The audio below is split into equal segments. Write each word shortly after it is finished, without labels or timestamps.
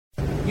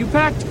You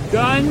packed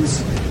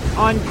guns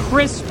on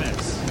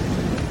Christmas.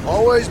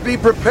 Always be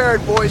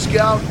prepared, Boy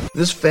Scout.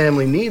 This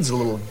family needs a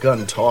little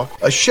gun talk.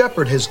 A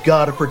shepherd has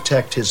got to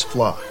protect his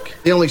flock.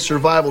 The only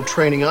survival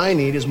training I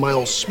need is my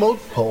old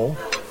smoke pole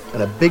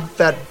and a big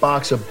fat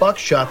box of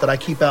buckshot that I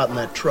keep out in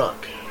that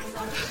truck.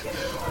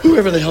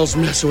 Whoever the hell's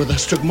messing with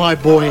us took my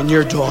boy and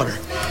your daughter,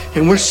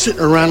 and we're sitting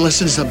around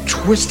listening to some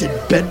twisted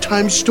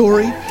bedtime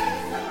story?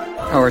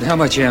 Howard, how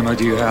much ammo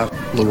do you have?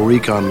 A little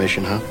recon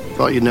mission, huh?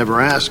 Thought you'd never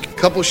ask.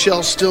 Couple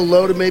shells still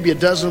loaded, maybe a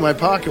dozen in my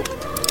pocket.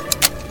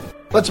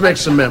 Let's make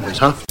some memories,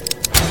 huh?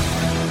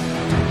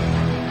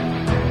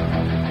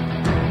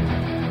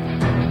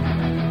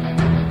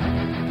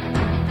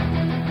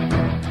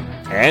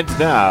 And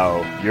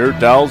now, your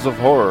dolls of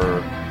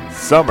horror,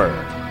 Summer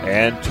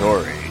and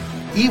Tori.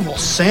 Evil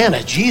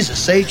Santa,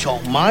 Jesus H.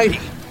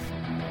 Almighty.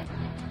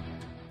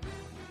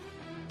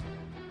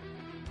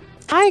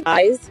 Hi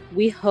guys,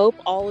 we hope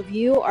all of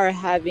you are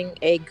having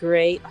a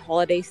great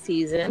holiday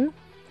season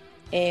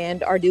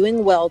and are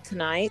doing well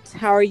tonight.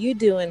 How are you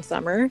doing,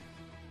 Summer?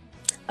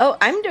 Oh,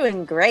 I'm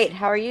doing great.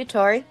 How are you,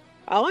 Tori?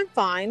 Oh, I'm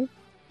fine.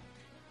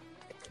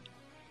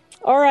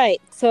 All right,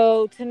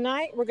 so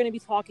tonight we're going to be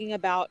talking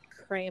about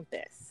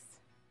Krampus.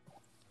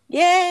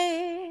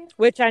 Yay!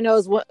 Which I know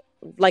is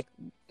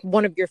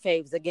one of your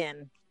faves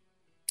again.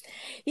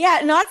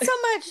 Yeah, not so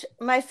much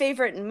my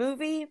favorite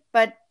movie,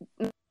 but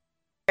my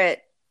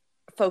favorite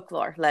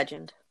folklore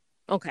legend.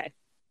 Okay.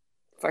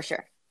 For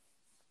sure.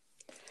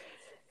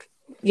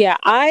 Yeah,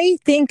 I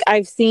think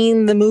I've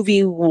seen the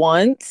movie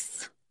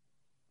once,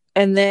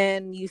 and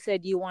then you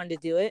said you wanted to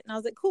do it, and I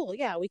was like, cool,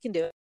 yeah, we can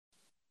do it.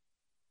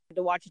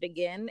 To watch it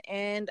again,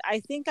 and I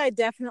think I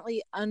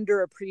definitely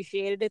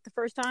underappreciated it the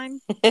first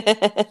time.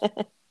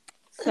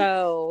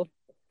 So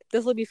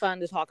this will be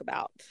fun to talk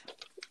about.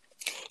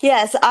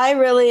 Yes, I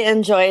really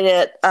enjoyed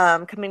it.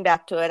 Coming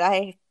back to it,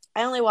 I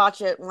only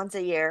watch it once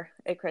a year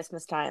at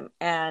Christmas time,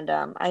 and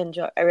I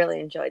really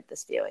enjoyed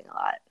this viewing a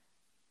lot.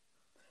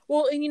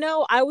 Well, and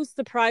I was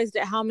surprised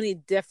at how many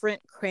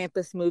different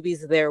Krampus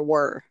movies there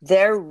were.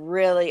 There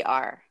really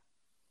are.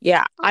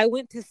 Yeah, I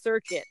went to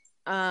search it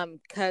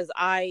because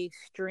I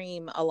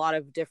stream a lot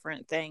of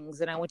different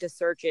things, and I went to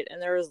search it, and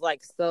there was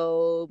like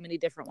so many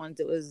different ones.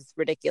 It was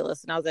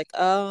ridiculous, and I was like,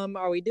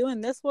 are we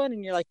doing this one?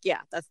 And you're like, yeah,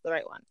 that's the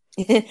right one.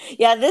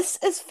 Yeah, this,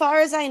 as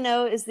far as I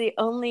know, is the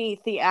only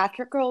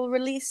theatrical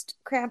released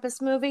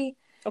Krampus movie.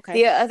 Okay.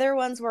 The other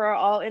ones were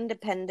all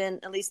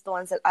independent, at least the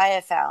ones that I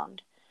have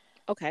found.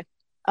 Okay.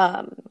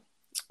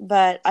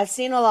 But I've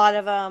seen a lot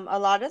of them. A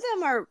lot of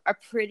them are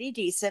pretty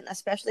decent,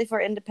 especially for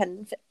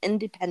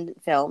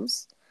independent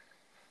films.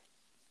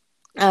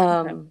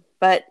 Okay.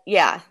 But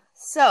yeah,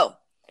 so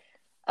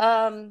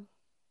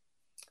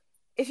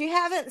if you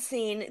haven't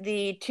seen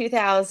the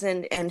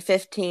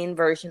 2015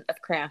 version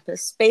of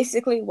Krampus,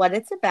 basically what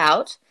it's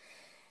about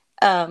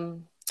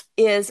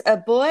is a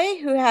boy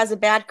who has a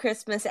bad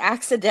Christmas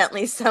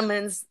accidentally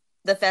summons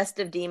the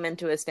festive demon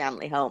to his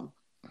family home.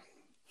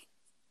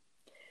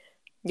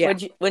 Yeah.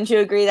 Wouldn't you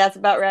agree that's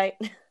about right?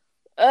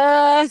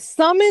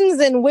 Summons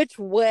in which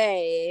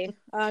way?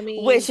 I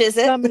mean, which is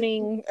it?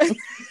 Summoning.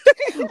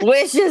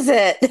 Which is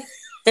it?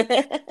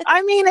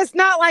 I mean, it's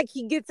not like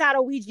he gets out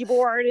a Ouija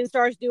board and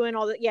starts doing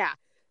all that. Yeah.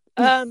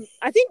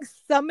 I think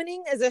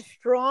summoning is a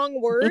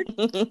strong word.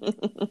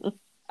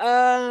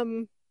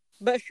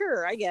 But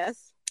sure, I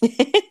guess.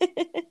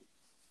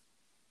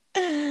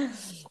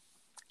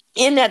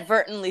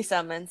 Inadvertently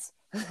summons.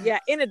 Yeah,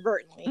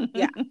 inadvertently.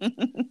 Yeah.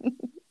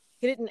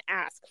 He didn't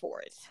ask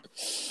for it.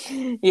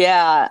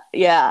 Yeah.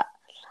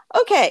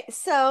 Okay,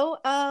 so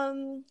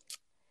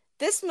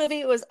this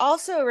movie was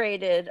also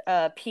rated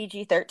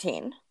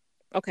PG-13.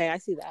 Okay, I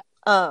see that.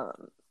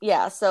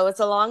 Yeah, so it's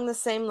along the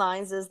same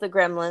lines as the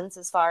Gremlins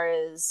as far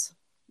as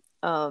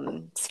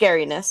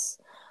scariness.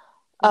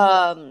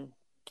 And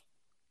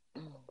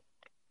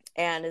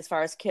as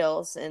far as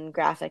kills and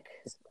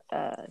graphicness.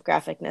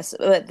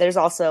 There's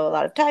also a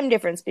lot of time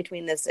difference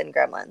between this and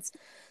Gremlins.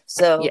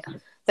 So yeah.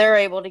 They're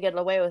able to get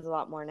away with a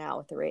lot more now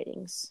with the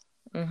ratings.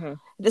 Mm-hmm.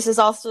 This is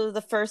also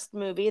the first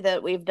movie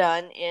that we've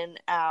done in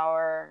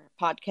our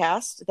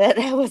podcast that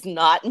was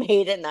not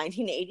made in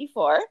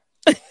 1984.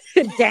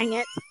 Dang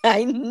it.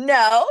 I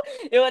know.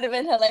 It would have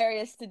been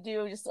hilarious to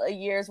do just a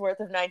year's worth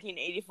of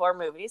 1984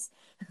 movies.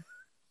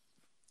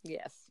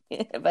 Yes.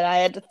 But I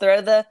had to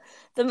throw the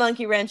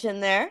monkey wrench in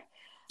there.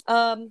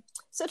 So,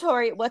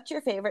 Tori, what's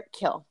your favorite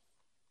kill?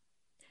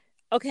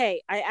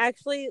 Okay, I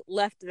actually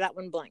left that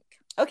one blank.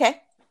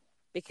 Okay.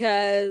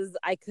 Because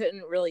I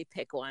couldn't really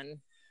pick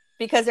one.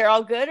 Because they're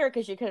all good, or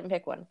because you couldn't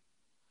pick one?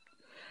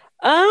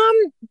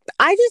 I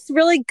just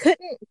really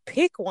couldn't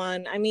pick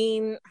one. I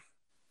mean,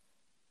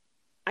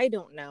 I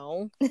don't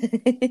know.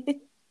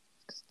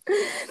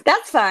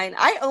 That's fine.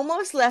 I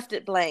almost left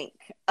it blank.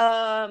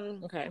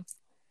 Okay.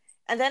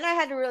 And then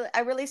I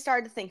really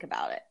started to think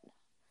about it.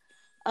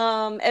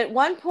 At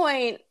one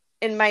point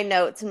in my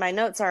notes, and my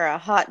notes are a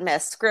hot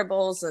mess,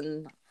 scribbles,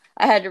 and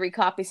I had to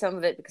recopy some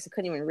of it because I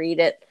couldn't even read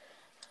it.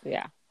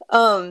 Yeah.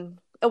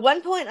 at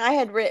one point I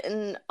had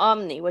written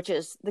Omni, which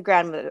is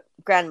the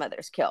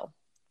grandmother's kill,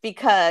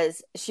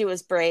 because she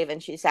was brave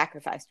and she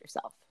sacrificed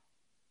herself.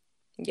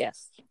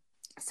 Yes.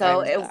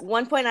 So at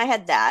one point I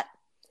had that.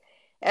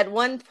 At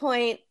one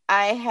point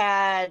I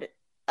had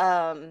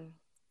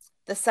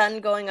the sun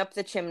going up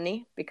the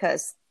chimney,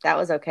 because that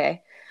was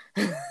okay.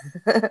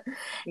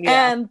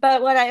 Yeah.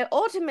 But what I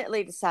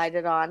ultimately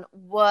decided on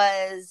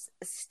was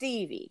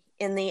Stevie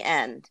in the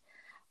end,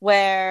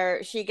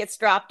 where she gets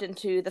dropped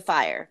into the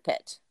fire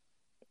pit.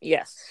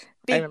 Yes.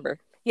 I remember.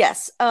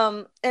 Yes.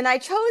 And I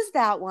chose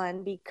that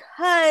one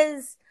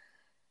because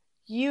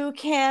you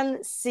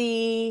can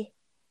see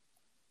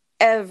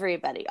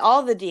everybody,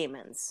 all the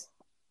demons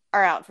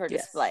are out for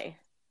display.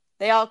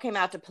 They all came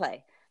out to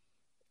play.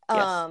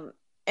 Yes.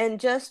 And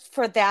just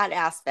for that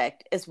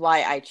aspect is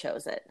why I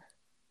chose it.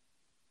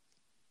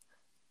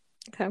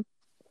 Okay.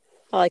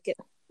 I like it.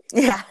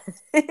 Yeah.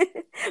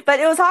 But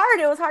it was hard.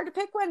 It was hard to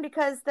pick one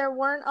because there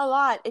weren't a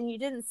lot and you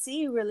didn't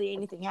see really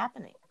anything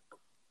happening.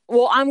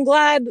 Well, I'm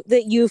glad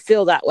that you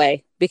feel that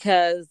way,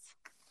 because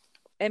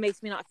it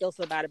makes me not feel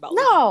so bad about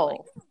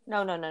No.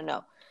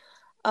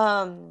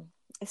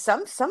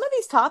 Some of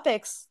these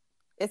topics,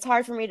 it's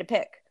hard for me to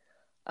pick.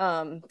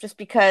 Just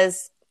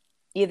because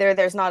either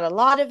there's not a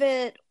lot of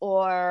it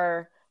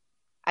or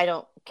I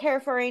don't care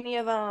for any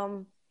of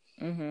them.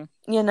 Mm-hmm.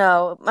 You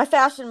know, my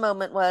fashion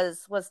moment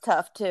was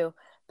tough too,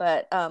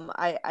 but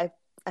I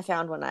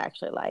found one I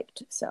actually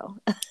liked. So,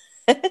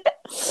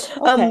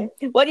 Okay.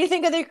 What do you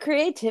think of the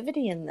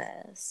creativity in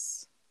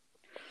this?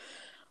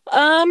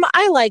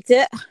 I liked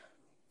it.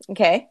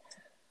 Okay,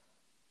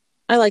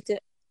 I liked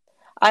it.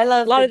 I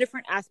love a lot of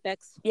different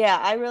aspects. Yeah,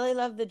 I really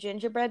love the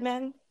gingerbread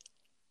man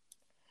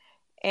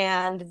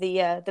and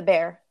the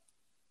bear.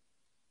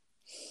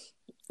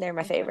 They're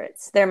my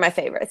favorites. They're my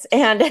favorites.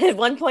 And at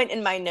one point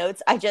in my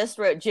notes, I just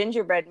wrote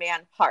gingerbread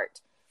man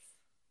heart.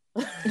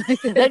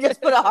 I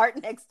just put a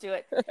heart next to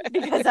it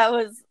because I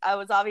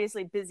was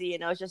obviously busy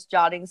and I was just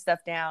jotting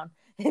stuff down.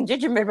 And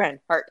gingerbread man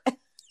heart.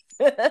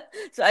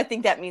 So I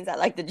think that means I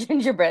like the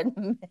gingerbread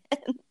man.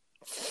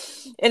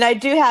 And I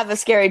do have a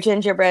scary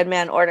gingerbread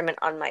man ornament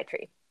on my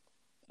tree.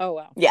 Oh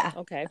wow. Yeah.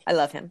 Okay. I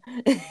love him.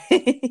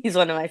 He's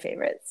one of my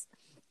favorites.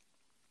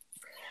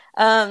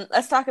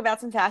 Let's talk about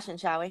some fashion,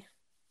 shall we?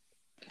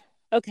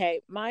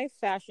 Okay, my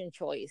fashion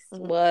choice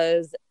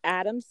was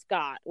Adam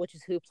Scott, which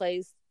is who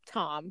plays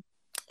Tom.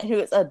 Who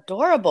is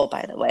adorable,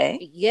 by the way.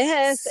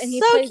 Yes, and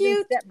he so plays cute.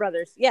 in Step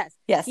Brothers. Yes.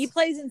 Yes. He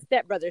plays in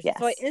Step Brothers. Yes.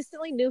 So I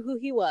instantly knew who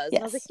he was. Yes.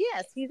 And I was like,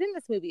 yes, he's in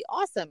this movie.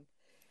 Awesome.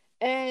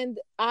 And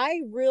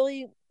I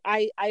really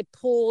I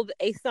pulled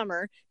a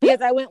summer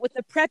because I went with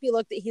the preppy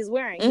look that he's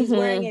wearing. He's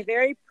wearing a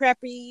very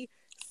preppy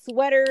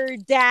sweater,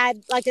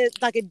 like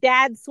a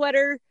dad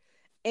sweater,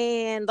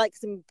 and like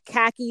some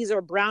khakis or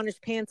brownish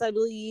pants, I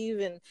believe,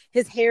 and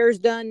his hair's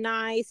done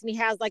nice, and he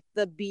has like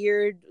the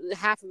beard,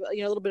 a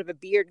little bit of a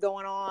beard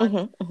going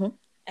on,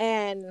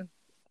 and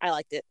I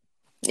liked it.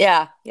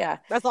 Yeah,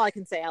 that's all I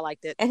can say. I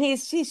liked it, and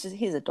he's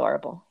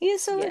adorable. He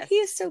is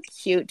so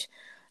cute.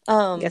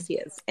 Yes, he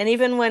is. And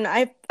even when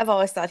I've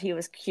always thought he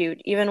was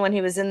cute, even when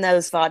he was in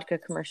those vodka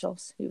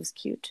commercials, he was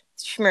cute.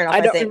 Smirnoff,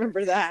 I don't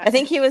remember that. I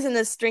think he was in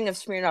a string of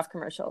Smirnoff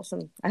commercials,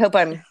 and I hope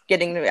I'm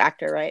getting the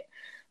actor right.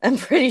 I'm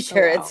pretty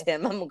sure it's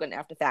him. I'm going to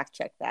have to fact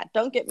check that.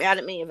 Don't get mad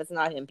at me if it's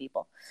not him,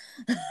 people.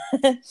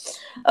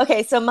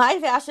 Okay, so my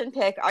fashion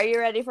pick. Are you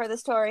ready for the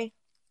story?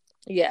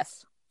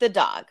 Yes. The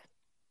dog.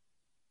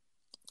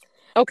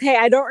 Okay,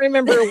 I don't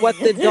remember what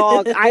the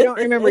dog. I don't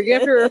remember. You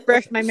have to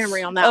refresh my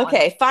memory on that one.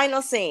 Okay,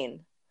 final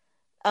scene.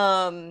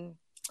 When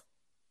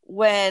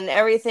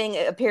everything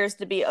appears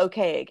to be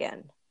okay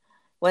again.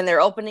 When they're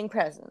opening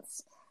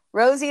presents.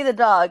 Rosie the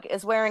dog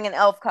is wearing an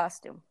elf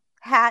costume.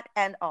 Hat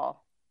and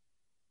all.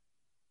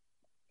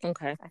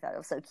 Okay. I thought it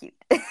was so cute.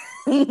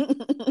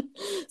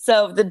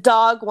 So the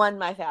dog won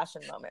my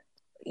fashion moment.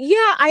 Yeah,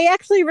 I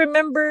actually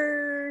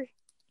remember.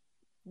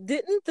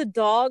 Didn't the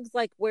dogs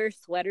like wear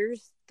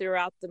sweaters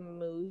throughout the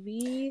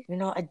movie?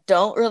 I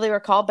don't really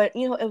recall, but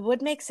it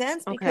would make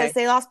sense because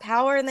they lost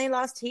power and they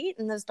lost heat,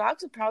 and those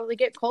dogs would probably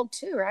get cold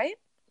too, right?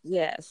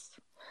 Yes.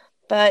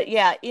 But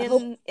yeah,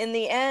 in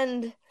the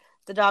end,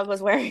 the dog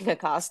was wearing a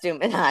costume,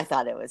 and I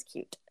thought it was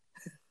cute.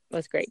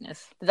 Was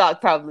greatness. The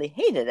dog probably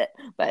hated it,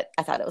 but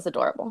I thought it was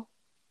adorable.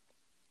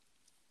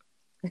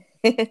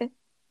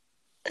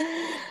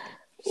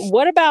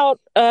 What about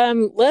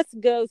let's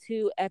go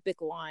to epic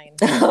line.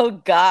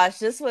 Oh gosh,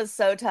 this was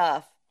so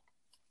tough.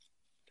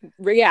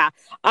 Yeah,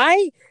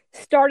 I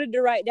started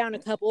to write down a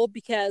couple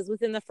because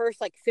within the first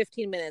like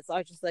 15 minutes I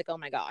was just like, oh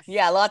my gosh.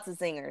 Yeah, lots of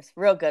singers,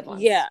 real good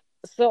ones. Yeah,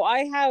 so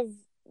I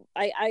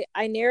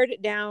narrowed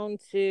it down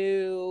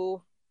to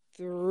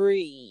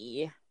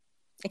 3.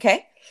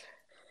 Okay.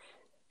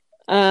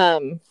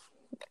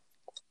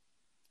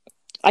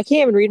 I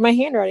can't even read my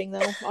handwriting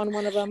though on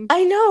one of them.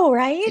 I know,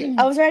 right?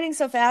 I was writing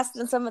so fast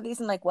and some of these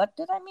I'm like, what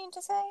did I mean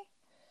to say?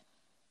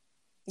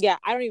 Yeah,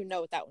 I don't even know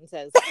what that one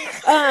says.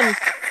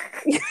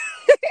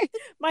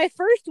 My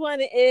first one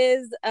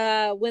is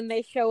when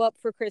they show up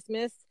for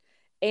Christmas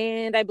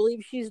and I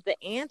believe she's the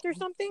aunt or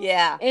something.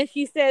 Yeah. And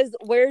she says,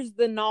 "Where's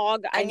the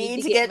nog? I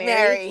need to get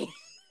married."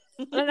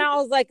 And I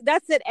was like,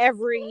 that's at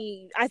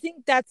I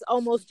think that's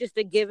almost just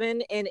a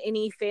given in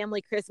any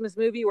family Christmas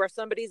movie where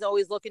somebody's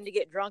always looking to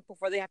get drunk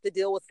before they have to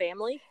deal with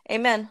family.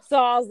 Amen. So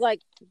I was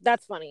like,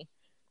 that's funny.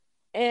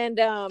 And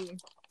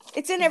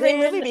it's in every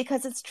movie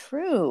because it's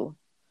true.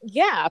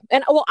 Yeah.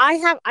 And well,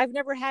 I've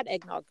never had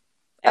eggnog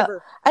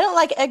ever. I don't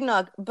like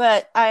eggnog,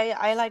 but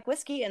I like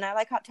whiskey and I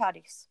like hot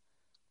toddies.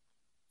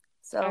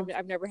 So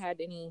I've never had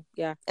any.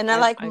 Yeah. And I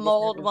like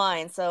mulled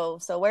wine. So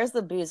where's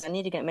the booze? I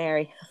need to get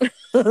married.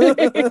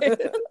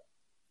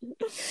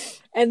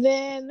 And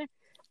then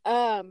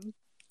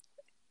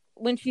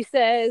when she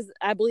says,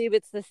 I believe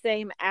it's the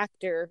same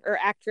actor or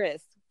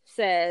actress,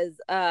 says,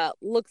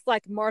 looks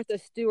like Martha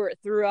Stewart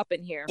threw up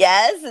in here.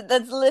 Yes,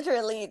 that's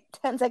literally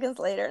 10 seconds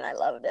later, and I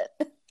loved it.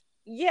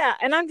 Yeah,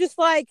 and I'm just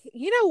like,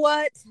 you know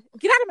what?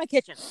 Get out of my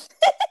kitchen.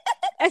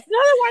 It's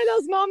another one of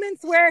those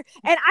moments where,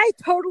 and I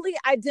totally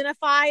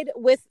identified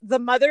with the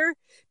mother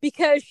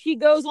because she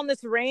goes on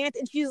this rant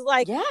and she's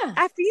like,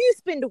 after you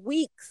spend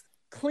weeks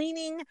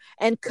cleaning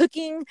and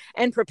cooking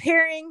and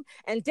preparing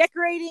and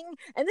decorating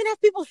and then have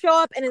people show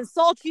up and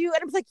insult you.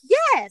 And I was like,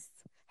 yes,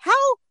 how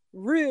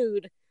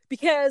rude,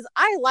 because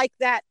I like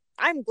that.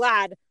 I'm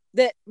glad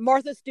that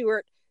Martha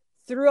Stewart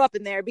threw up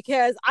in there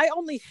because I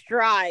only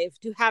strive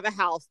to have a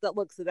house that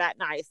looks that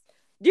nice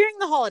during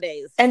the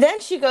holidays. And then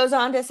she goes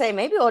on to say,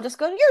 maybe we'll just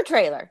go to your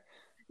trailer.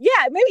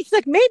 Yeah, maybe she's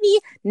like, maybe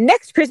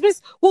next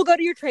Christmas we'll go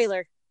to your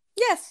trailer.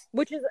 Yes.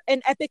 Which is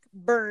an epic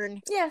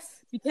burn. Yes.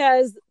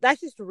 Because that's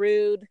just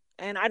rude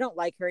and I don't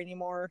like her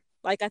anymore.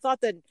 Like I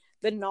thought that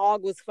the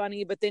nog was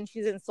funny, but then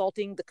she's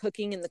insulting the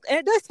cooking and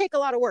it does take a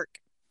lot of work.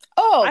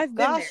 Oh,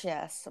 gosh,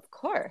 yes, of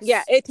course.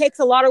 Yeah, it takes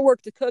a lot of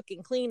work to cook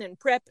and clean and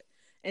prep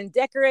and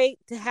decorate,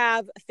 to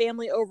have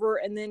family over,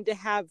 and then to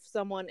have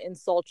someone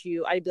insult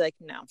you. I'd be like,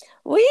 no.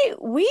 We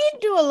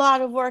do a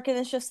lot of work, and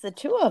it's just the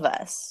two of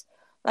us.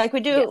 Like we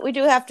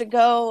do have to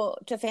go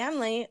to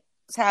family's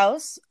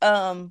house,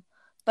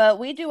 but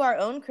we do our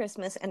own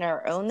Christmas and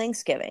our own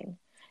Thanksgiving,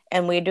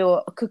 and we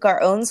cook our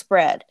own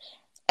spread,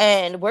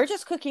 and we're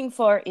just cooking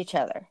for each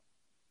other,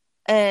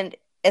 and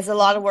it's a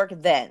lot of work.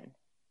 Then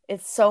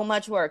it's so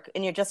much work,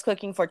 and you're just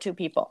cooking for two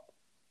people.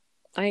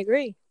 I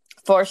agree,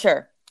 for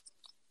sure.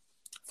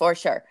 For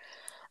sure.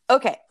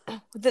 Okay.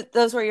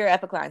 Those were your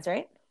epic lines,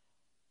 right?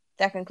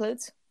 That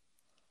concludes.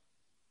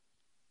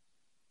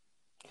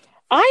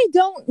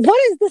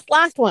 What is this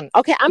last one?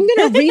 Okay, I'm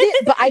going to read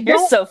it, but I don't.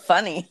 You're so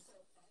funny.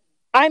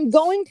 I'm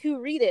going to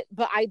read it,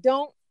 but I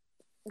don't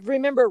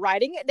remember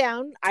writing it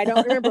down. I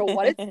don't remember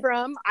what it's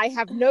from. I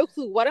have no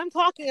clue what I'm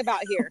talking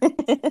about here.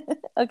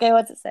 Okay,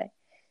 what's it say?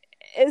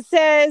 It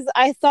says,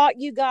 I thought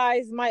you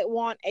guys might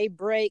want a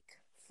break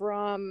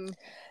from...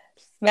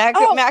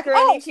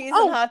 macaroni, cheese,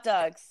 and hot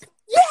dogs.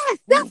 Yes,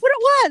 that's what it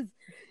was.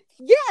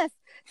 Yes.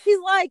 She's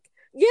like,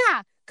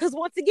 yeah, because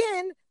once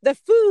again, the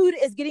food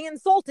is getting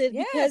insulted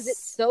because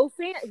it's so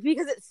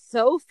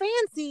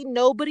fancy,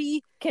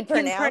 nobody can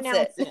pronounce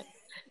it.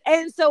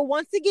 And so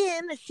once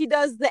again, she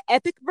does the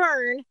epic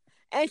burn,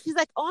 and she's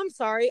like, oh, I'm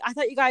sorry. I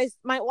thought you guys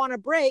might want a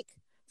break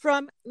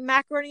from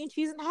macaroni and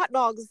cheese and hot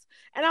dogs.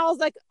 And I was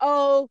like,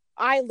 oh,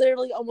 I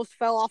literally almost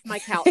fell off my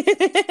couch.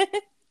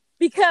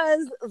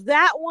 Because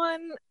that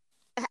one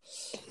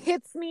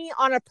hits me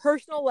on a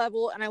personal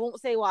level, and I won't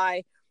say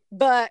why,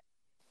 but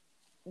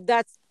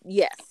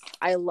yes,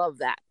 I love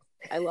that.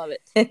 I love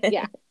it.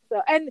 Yeah.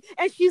 So and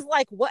she's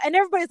like, what? And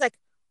everybody's like,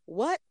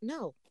 what?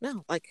 No,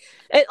 like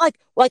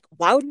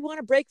why would we want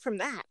to break from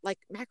that? Like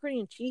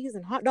macaroni and cheese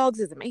and hot dogs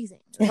is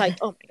amazing. It's like,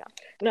 oh my god,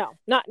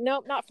 not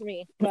for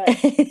me. But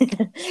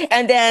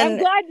and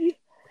then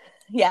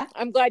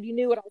I'm glad you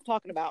knew what I was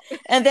talking about.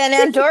 And then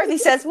Aunt Dorothy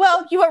says,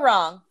 well, you were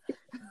wrong.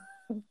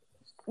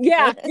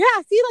 Yeah.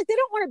 See, like they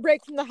don't want to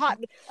break from the hot.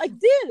 Like,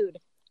 dude,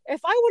 if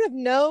I would have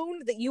known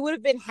that you would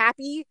have been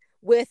happy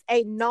with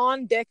a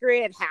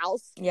non-decorated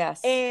house,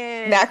 yes,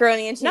 and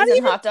macaroni and cheese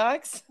and hot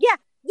dogs,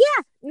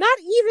 not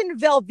even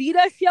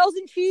Velveeta shells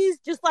and cheese,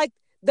 just like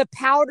the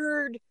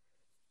powdered,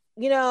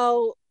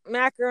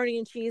 macaroni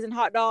and cheese and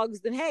hot dogs,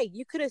 then hey,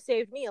 you could have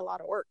saved me a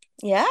lot of work.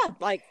 Yeah,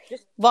 like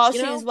just while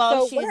she's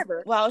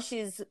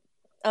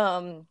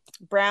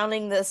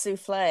browning the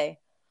souffle.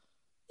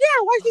 Yeah,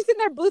 why is she sitting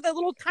there with a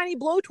little tiny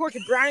blowtorch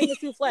and browning the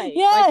souffle?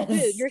 Yes. Like,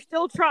 dude, you're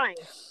still trying.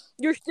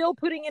 You're still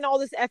putting in all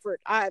this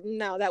effort.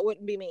 No, that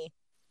wouldn't be me.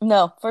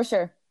 No, for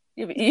sure.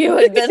 You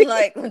would have been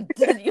like,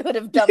 you would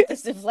have dumped the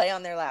souffle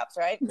on their laps,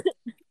 right?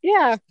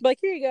 Yeah, like,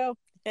 here you go.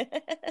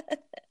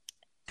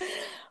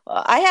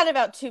 Well, I had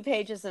about 2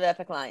 pages of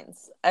epic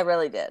lines. I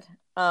really did.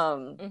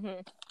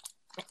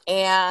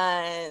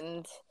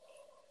 And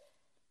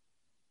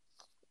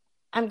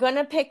I'm going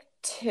to pick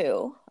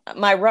 2.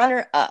 My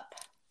runner-up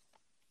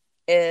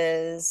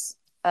is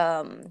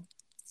when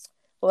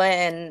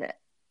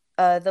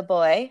the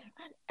boy,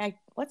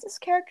 what's his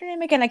character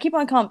name again? I keep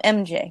on calling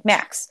him MJ,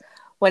 Max.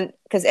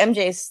 Because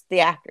MJ's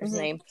the actor's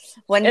name.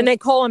 And they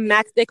call him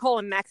Max. They call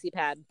him Maxi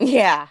Pad.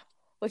 Yeah,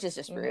 which is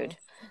just rude.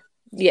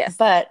 Yes.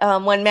 But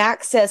when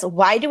Max says,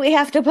 "Why do we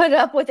have to put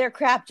up with their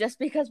crap just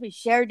because we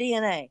share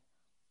DNA?"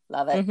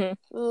 Love it.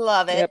 Mm-hmm.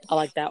 Love it. Yep, I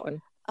like that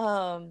one.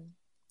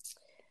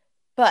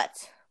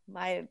 But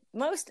my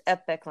most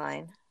epic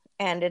line,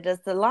 and it is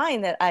the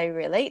line that I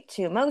relate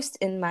to most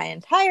in my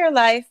entire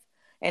life,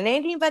 and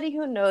anybody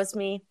who knows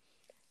me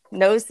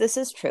knows this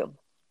is true,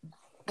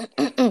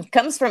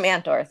 comes from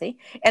Aunt Dorothy.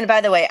 And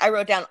by the way, I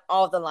wrote down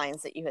all the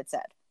lines that you had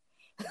said.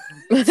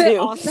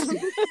 Awesome.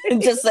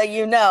 Just so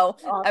you know,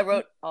 Awesome. I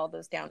wrote all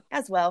those down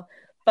as well.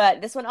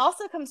 But this one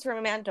also comes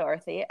from Aunt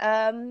Dorothy,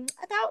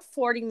 about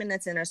 40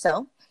 minutes in or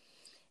so.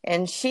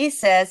 And she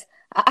says,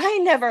 "I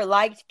never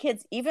liked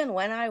kids even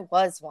when I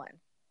was one."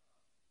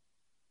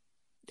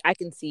 I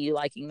can see you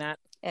liking that.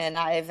 And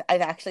I've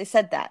actually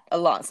said that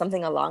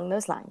something along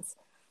those lines.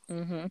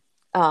 Mm-hmm.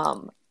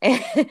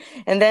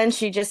 And then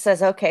she just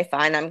says, "Okay,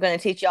 fine. I'm going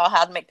to teach you all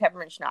how to make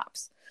peppermint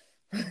schnapps."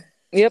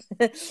 Yep.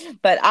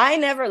 But I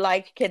never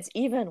liked kids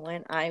even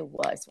when I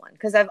was one,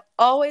 because I've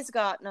always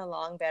gotten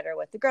along better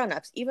with the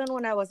grown-ups, even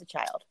when I was a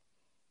child.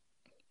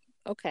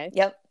 Okay.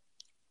 Yep.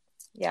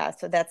 Yeah,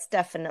 so that's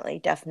definitely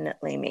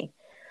me.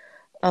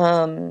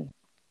 Oh,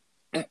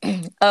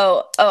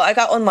 I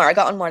got one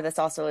more that's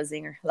also a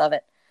zinger. Love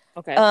it.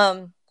 Okay.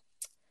 Aunt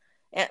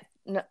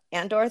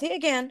Dorothy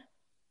again.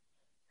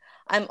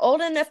 "I'm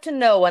old enough to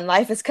know when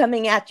life is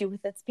coming at you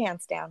with its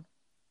pants down."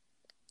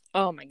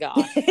 Oh my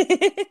God.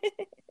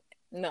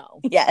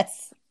 No.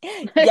 Yes.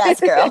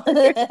 Yes, girl.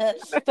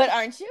 But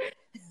aren't you?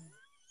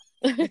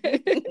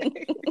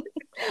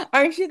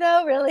 Aren't you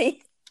though,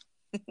 really?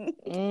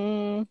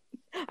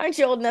 Aren't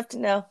you old enough to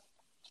know?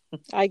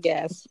 I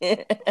guess.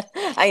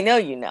 I know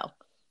you know.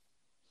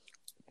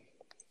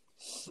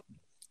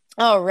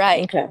 All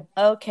right.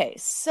 Okay.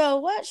 So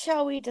what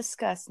shall we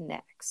discuss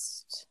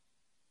next?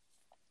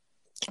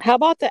 How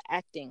about the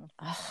acting?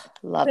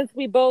 Love Since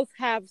we both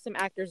have some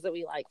actors that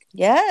we like.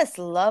 Yes,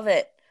 love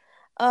it.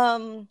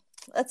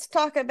 Let's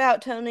talk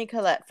about Toni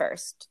Collette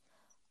first.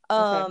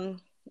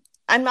 I'm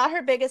not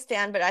her biggest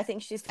fan, but I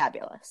think she's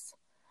fabulous.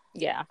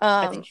 Yeah,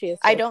 I think she is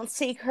too. I don't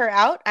seek her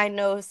out. I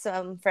know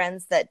some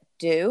friends that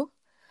do.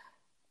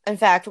 In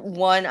fact,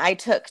 one I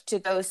took to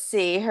go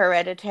see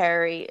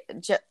Hereditary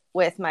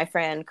with my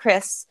friend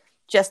Chris,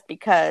 just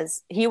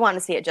because he wanted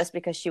to see it, just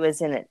because she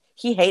was in it.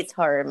 He hates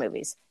horror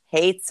movies.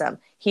 Hates them.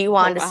 He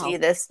wanted to see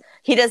this.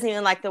 He doesn't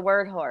even like the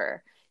word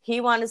horror. He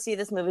wanted to see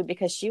this movie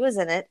because she was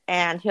in it,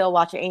 and he'll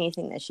watch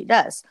anything that she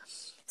does.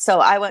 So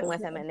I went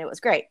with him, and it was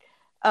great.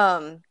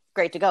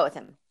 Great to go with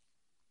him.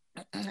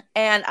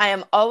 And I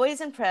am always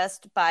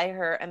impressed by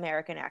her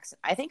American accent.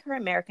 I think her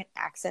American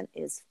accent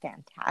is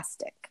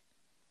fantastic.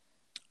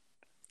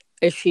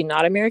 Is she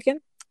not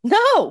American?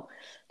 No.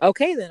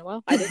 Okay, then.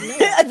 Well, I didn't know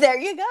that. There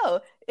you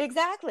go.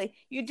 Exactly.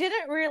 You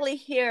didn't really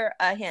hear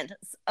a hint.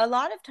 A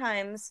lot of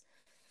times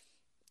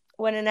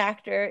when an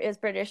actor is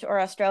British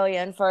or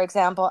Australian, for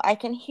example, I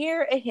can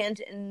hear a hint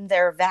in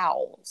their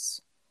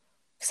vowels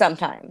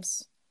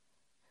sometimes.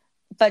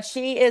 But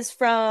she is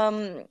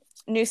from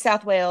New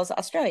South Wales,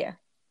 Australia,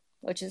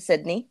 which is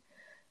Sydney.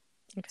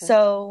 Okay.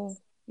 So,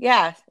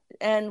 yeah.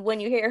 And when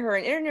you hear her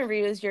in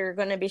interviews, you're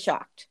going to be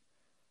shocked.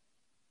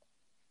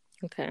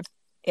 Okay.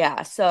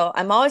 Yeah. So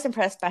I'm always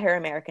impressed by her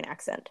American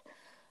accent.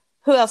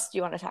 Who else do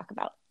you want to talk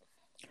about?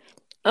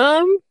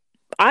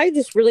 I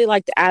just really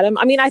liked Adam.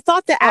 I mean, I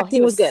thought the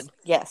acting was good.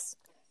 Yes.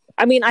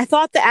 I mean, I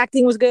thought the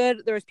acting was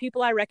good. There was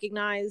people I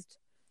recognized,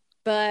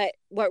 but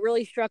what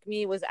really struck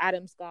me was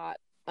Adam Scott,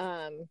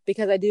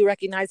 because I do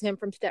recognize him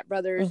from Step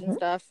Brothers and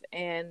stuff,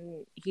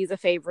 and he's a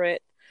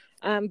favorite.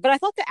 But I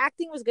thought the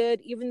acting was good.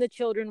 Even the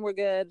children were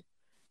good.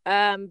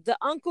 The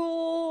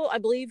uncle, I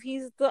believe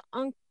he's the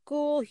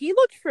uncle. He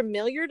looked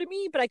familiar to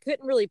me, but I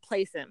couldn't really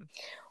place him.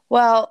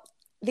 Well,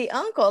 the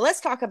uncle, let's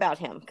talk about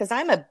him, because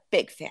I'm a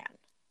big fan.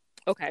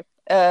 Okay.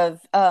 Of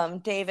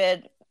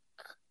David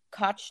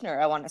Kochner,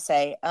 I want to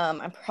say.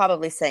 I'm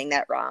probably saying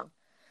that wrong.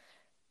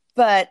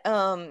 But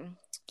a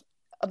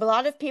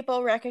lot of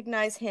people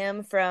recognize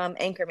him from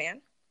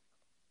Anchorman.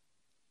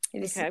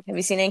 Have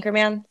you seen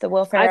Anchorman, the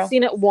Will Ferrell? I've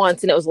seen it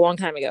once, and it was a long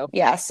time ago.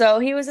 Yeah, so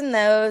he was in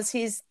those.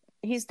 He's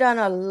done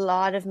a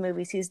lot of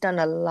movies. He's done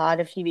a lot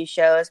of TV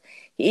shows.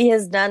 He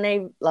has done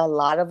a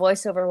lot of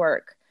voiceover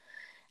work.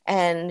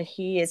 And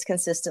he is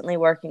consistently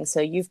working.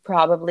 So you've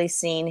probably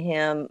seen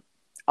him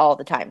all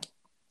the time.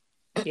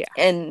 Yeah,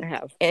 and I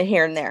have. And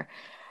here and there.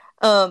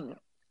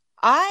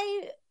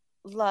 I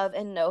love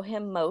and know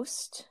him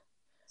most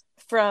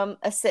from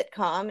a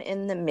sitcom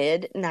in the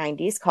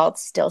mid-90s called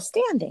Still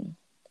Standing.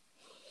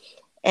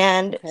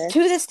 And to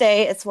this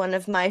day, it's one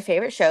of my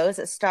favorite shows.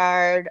 It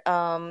starred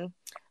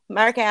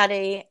Mark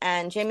Addy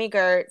and Jamie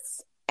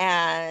Gertz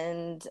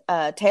and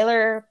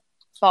Taylor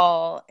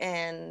Ball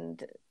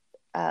and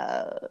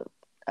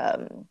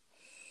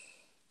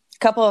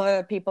couple of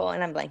other people,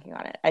 and I'm blanking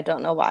on it. I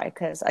don't know why,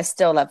 because I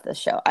still love this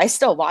show. I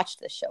still watch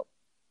this show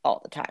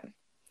all the time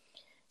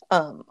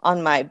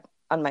on my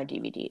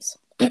DVDs.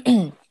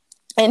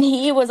 And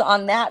he was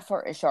on that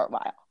for a short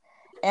while,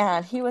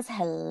 and he was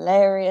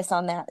hilarious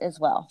on that as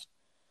well.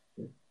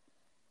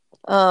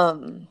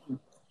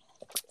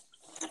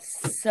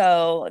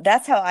 So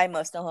that's how I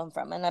most know him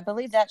from. And I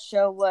believe that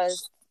show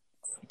was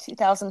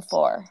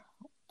 2004,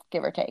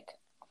 give or take.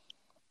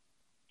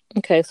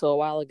 Okay, so a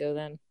while ago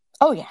then.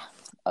 Oh, yeah.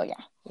 Oh, yeah.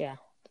 Yeah.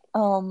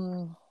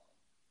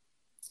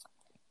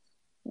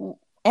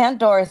 Aunt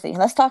Dorothy.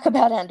 Let's talk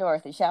about Aunt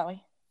Dorothy, shall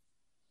we?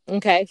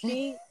 Okay,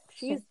 she's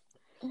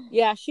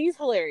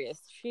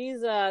hilarious.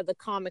 She's the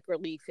comic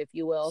relief, if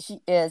you will. She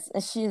is.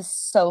 And she is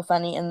so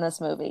funny in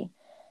this movie.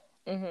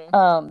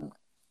 Mm-hmm.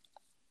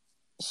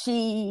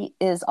 She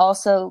is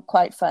also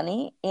quite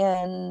funny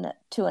in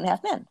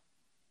 2.5 Men.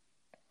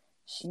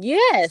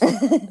 Yes,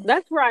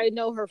 that's where I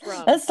know her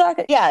from. Let's talk.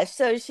 Yeah,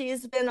 so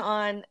she's been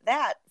on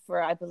that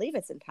for, I believe,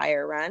 its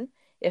entire run.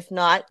 If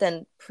not,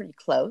 then pretty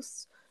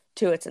close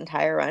to its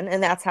entire run.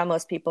 And that's how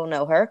most people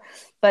know her.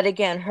 But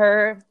again,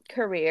 her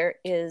career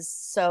is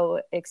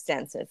so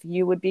extensive.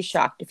 You would be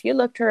shocked. If you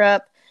looked her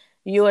up,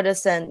 you would have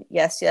said,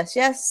 yes, yes,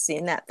 yes,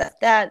 seen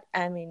that.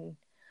 I mean,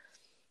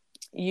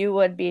 you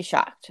would be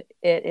shocked.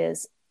 It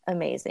is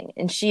amazing.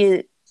 And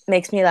she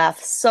makes me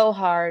laugh so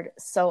hard,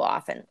 so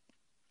often.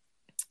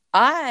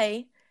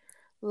 I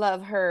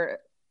love her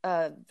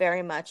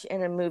very much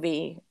in a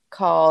movie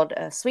called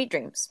Sweet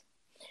Dreams.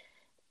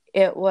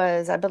 It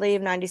was, I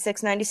believe,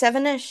 96,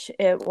 97-ish.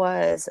 It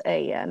was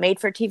a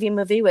made-for-TV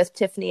movie with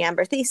Tiffany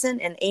Amber Thiessen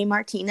and A.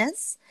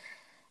 Martinez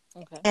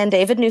and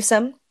David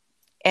Newsom.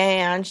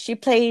 And she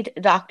played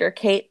Dr.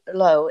 Kate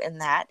Lowe in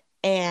that.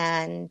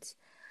 And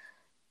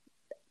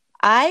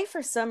I,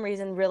 for some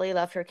reason, really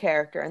loved her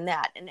character in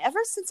that. And ever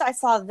since I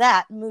saw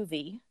that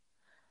movie,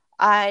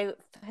 I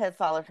have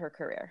followed her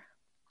career.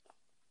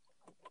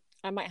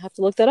 I might have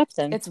to look that up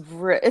then. It's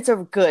a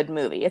good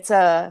movie.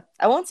 I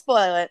won't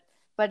spoil it,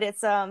 but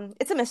it's a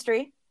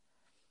mystery.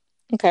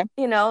 Okay.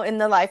 You know, in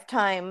the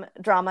Lifetime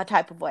drama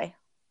type of way.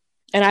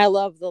 And I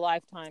love the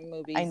Lifetime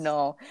movies. I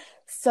know.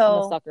 So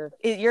I'm a sucker.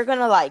 You're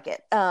gonna like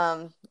it.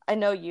 I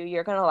know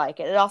you're gonna like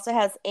it. It also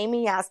has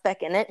Amy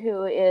Asbeck in it,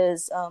 who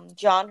is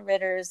John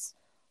Ritter's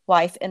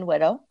wife and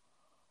widow.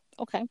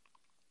 Okay.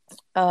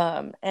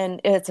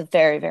 And it's a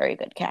very, very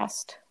good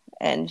cast,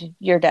 and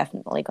you're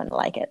definitely gonna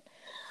like it.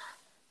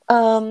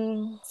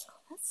 Let's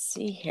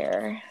see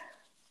here.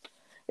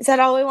 Is that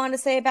all we want to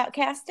say about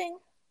casting?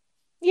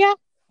 Yeah,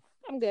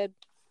 I'm good.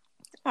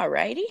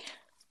 Alrighty.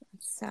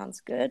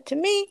 Sounds good to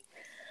me.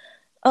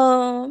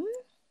 How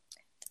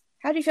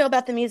do you feel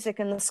about the music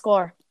and the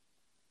score?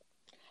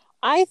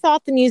 I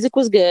thought the music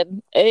was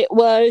good. It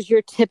was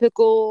your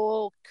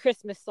typical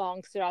Christmas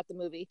songs throughout the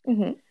movie.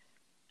 Mm-hmm.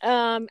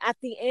 At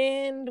the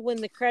end,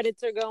 when the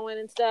credits are going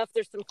and stuff,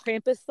 there's some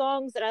Krampus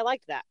songs, and I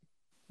liked that.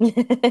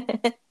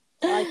 I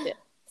liked it.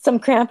 Some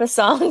Krampus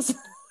songs.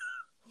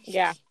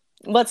 Yeah.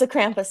 What's a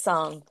Krampus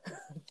song?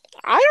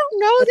 I don't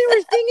know. They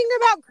were singing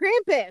about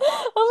Krampus.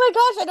 Oh my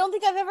gosh, I don't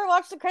think I've ever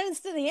watched the credits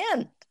to the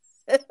end.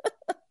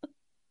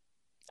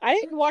 I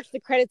didn't watch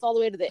the credits all the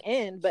way to the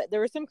end, but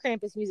there was some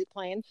Krampus music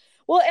playing.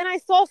 Well, and I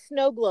saw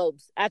snow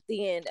globes at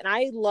the end, and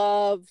I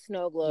love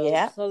snow globes.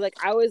 Yeah. So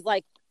I was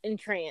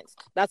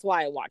entranced. That's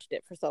why I watched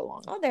it for so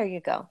long. Oh, there you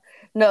go.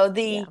 No,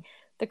 the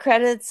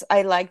credits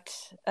I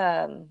liked.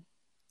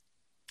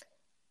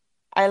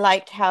 I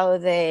liked how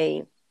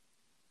they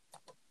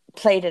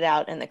played it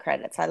out in the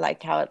credits. I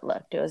liked how it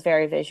looked. It was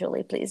very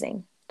visually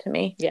pleasing to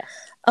me. Yeah.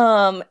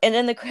 And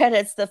in the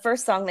credits, the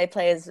first song they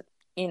play is,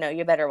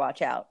 You Better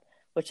Watch Out,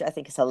 which I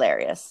think is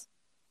hilarious.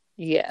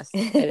 Yes,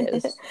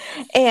 it is.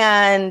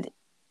 And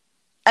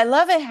I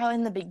love it how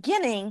in the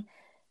beginning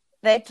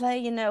they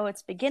play,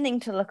 it's beginning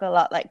to look a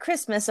lot like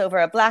Christmas over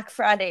a Black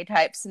Friday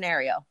type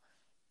scenario.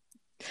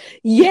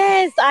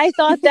 Yes, I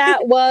thought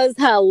that was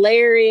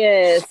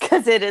hilarious.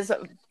 Because it is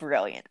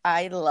brilliant.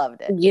 I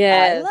loved it.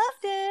 Yes. I loved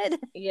it.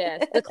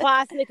 Yes. The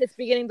classic is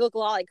beginning to look a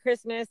lot like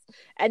Christmas.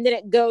 And then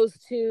it goes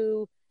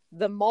to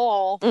the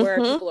mall where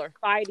people are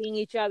fighting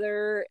each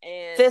other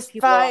and fist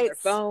people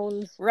fights, are on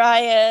their phones.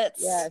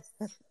 Riots.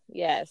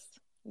 Yes.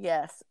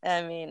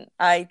 I mean,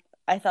 I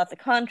thought the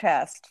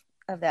contrast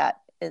of that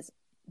is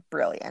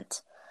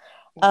brilliant.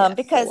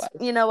 Because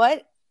you know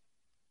what?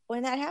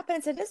 When that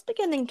happens, it is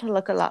beginning to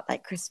look a lot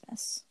like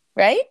Christmas,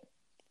 right?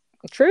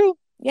 True.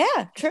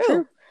 Yeah,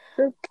 true.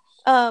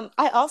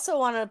 I also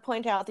want to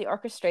point out the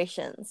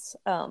orchestrations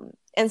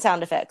and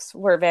sound effects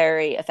were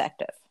very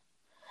effective.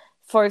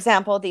 For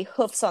example, the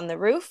hoofs on the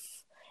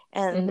roof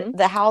and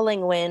the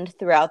howling wind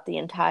throughout the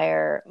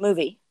entire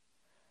movie.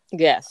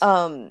 Yes.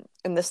 And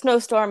the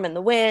snowstorm and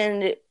the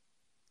wind,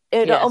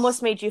 it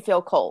almost made you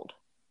feel cold.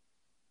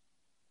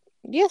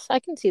 Yes, I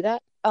can see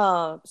that.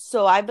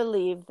 So I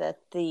believe that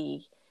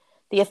the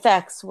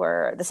effects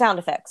were the sound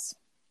effects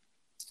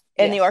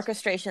and the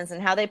orchestrations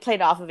and how they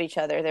played off of each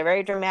other. They're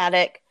very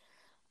dramatic.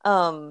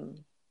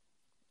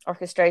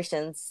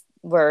 Orchestrations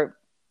were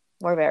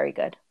very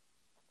good.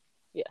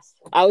 Yes.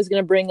 I was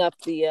going to bring up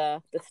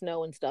the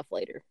snow and stuff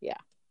later. Yeah.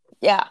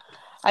 Yeah.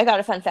 I got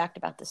a fun fact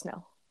about the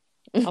snow.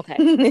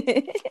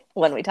 Okay.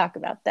 When we talk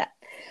about that.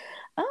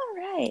 All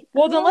right.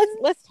 Well, then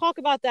let's talk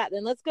about that.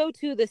 Then let's go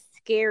to the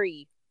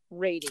scary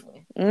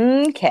rating.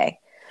 Okay.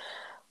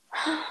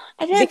 I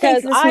didn't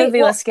think this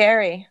movie was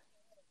scary.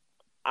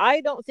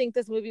 I don't think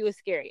this movie was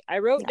scary. I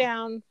wrote No.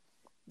 down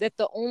that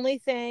the only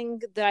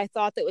thing that I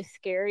thought that was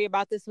scary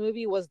about this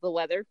movie was the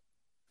weather.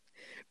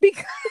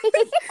 Because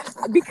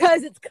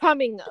it's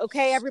coming,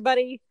 okay,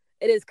 everybody?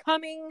 It is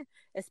coming,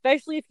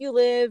 especially if you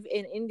live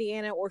in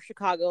Indiana or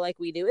Chicago like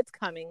we do. It's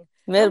coming.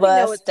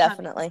 Midwest,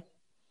 definitely. Coming.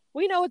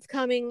 We know it's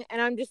coming,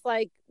 and I'm just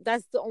like,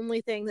 that's the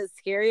only thing that's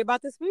scary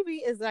about this movie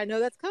is that I know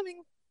that's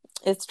coming.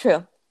 It's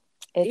true.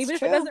 Even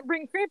if it doesn't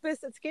bring Krampus,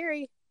 it's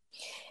scary.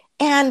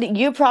 And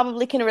you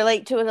probably can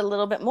relate to it a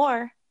little bit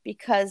more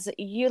because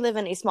you live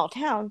in a small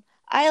town.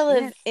 I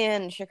live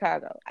in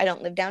Chicago. I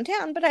don't live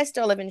downtown, but I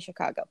still live in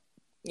Chicago.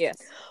 Yes.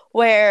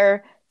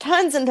 Where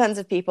tons and tons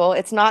of people,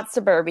 it's not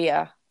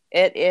suburbia.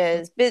 It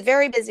is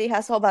very busy,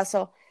 hustle,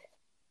 bustle.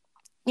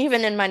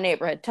 Even in my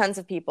neighborhood, tons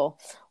of people.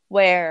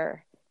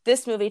 Where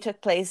this movie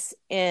took place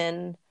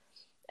in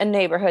a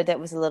neighborhood that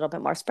was a little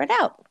bit more spread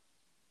out.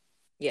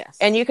 Yes.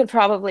 And you could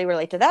probably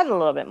relate to that a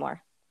little bit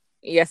more.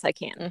 Yes, I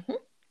can. Mm-hmm.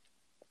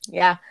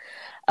 Yeah.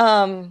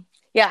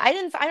 Yeah, I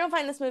don't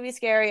find this movie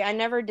scary. I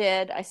never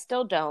did. I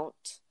still don't.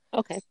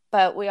 Okay.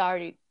 But we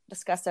already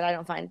discussed it. I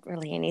don't find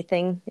really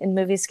anything in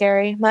movies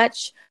scary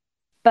much.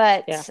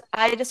 But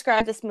I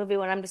describe this movie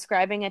when I'm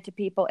describing it to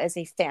people as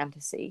a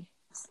fantasy.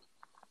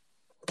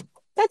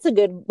 That's a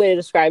good way to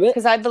describe it.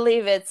 Because I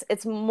believe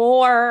it's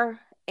more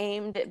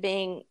aimed at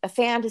being a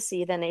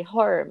fantasy than a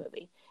horror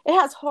movie. It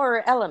has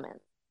horror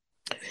elements.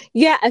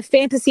 Yeah, a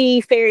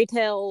fantasy fairy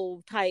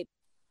tale type.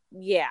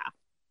 Yeah.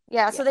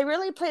 Yeah, so they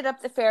really played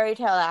up the fairy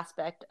tale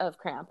aspect of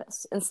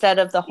Krampus instead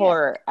of the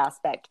horror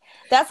aspect.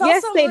 That's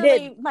also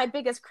really my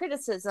biggest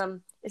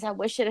criticism is I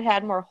wish it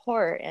had more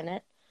horror in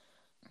it.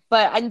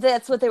 But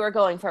that's what they were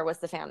going for was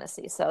the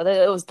fantasy. So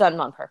it was done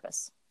on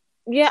purpose.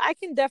 Yeah, I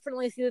can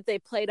definitely see that they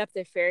played up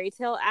the fairy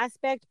tale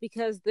aspect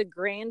because the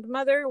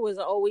grandmother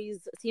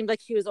seemed like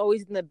she was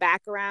always in the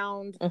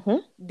background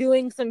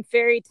doing some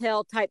fairy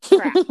tale type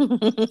crap.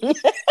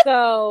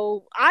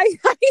 So I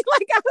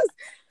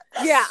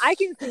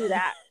can see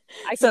that.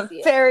 Some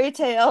fairy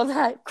tale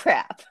type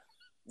crap.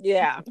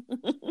 Yeah.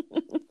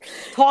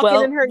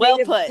 Talking in her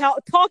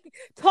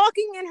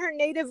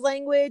native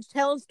language,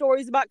 telling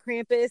stories about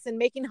Krampus and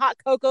making hot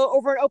cocoa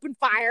over an open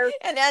fire.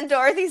 And then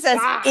Dorothy says,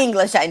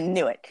 English, I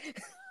knew it.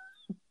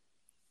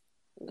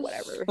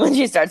 Whatever. When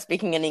she starts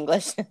speaking in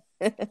English.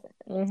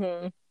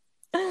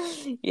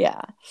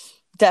 Yeah.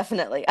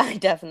 Definitely. I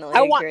definitely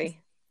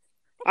agree.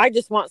 I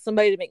just want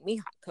somebody to make me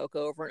hot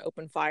cocoa over an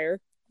open fire.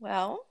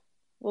 Well,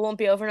 we won't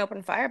be over an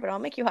open fire, but I'll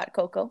make you hot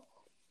cocoa.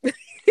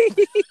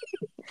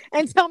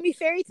 And tell me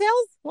fairy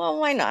tales? Well,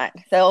 why not?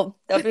 They'll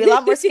be a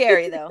lot more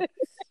scary, though.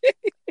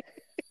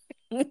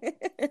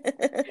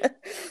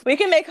 We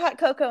can make hot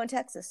cocoa in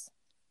Texas.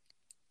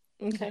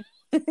 Okay.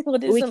 We'll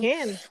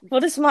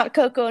do some hot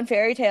cocoa and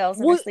fairy tales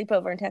and a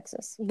sleepover in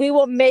Texas. We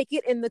will make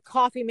it in the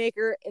coffee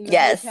maker in the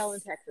hotel in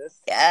Texas.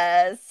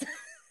 Yes.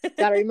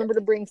 Gotta remember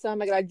to bring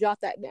some. I gotta jot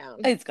that down.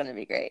 It's gonna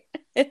be great.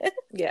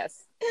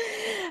 Yes.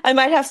 I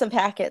might have some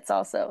packets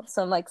also.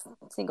 Some like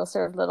single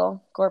serve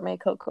little gourmet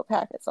cocoa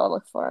packets. I'll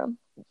look for them.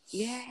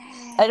 Yeah.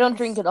 I don't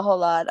drink it a whole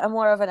lot. I'm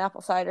more of an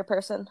apple cider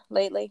person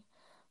lately.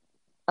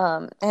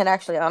 And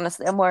actually,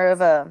 honestly, I'm more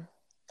of a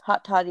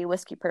hot toddy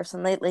whiskey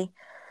person lately.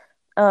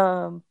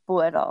 But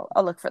I'll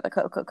look for the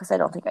cocoa because I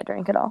don't think I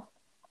drink it all.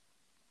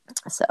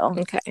 So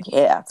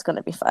yeah, it's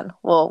gonna be fun.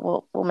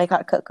 We'll make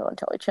hot cocoa and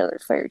tell each other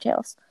fairy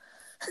tales.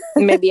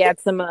 Maybe add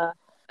some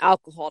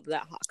alcohol to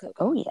that hot cocoa.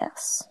 Oh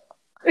yes.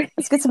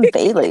 Let's get some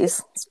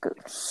Baileys.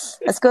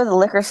 Let's go to the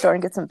liquor store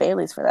and get some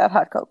Baileys for that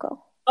hot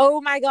cocoa. Oh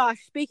my gosh!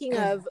 Speaking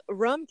of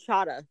rum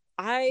chata,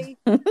 I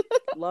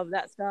love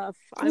that stuff.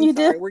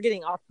 We're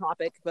getting off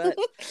topic, but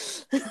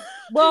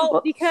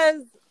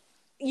because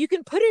you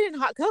can put it in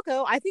hot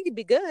cocoa. I think it'd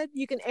be good.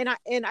 You can,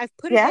 and I've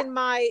put it in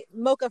my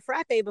mocha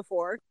frappe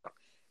before.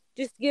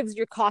 Just gives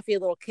your coffee a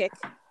little kick.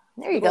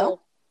 There you go.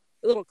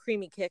 A little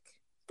creamy kick.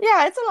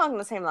 Yeah, it's along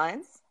the same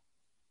lines.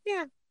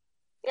 Yeah.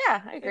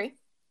 Yeah, I agree.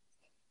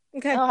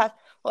 Okay.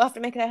 We'll have to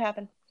make that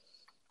happen.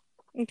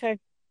 Okay.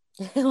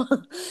 No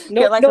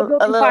little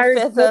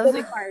fires, fifth of...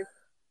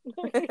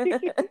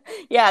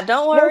 Yeah,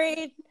 don't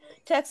worry,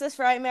 Texas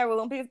Frightmare. We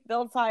won't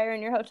build fire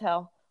in your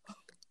hotel.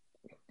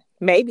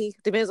 Maybe.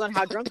 Depends on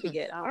how drunk we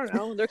get. I don't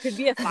know. There could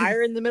be a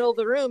fire in the middle of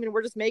the room and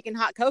we're just making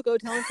hot cocoa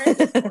telling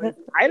Krampus stories.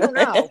 I don't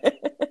know.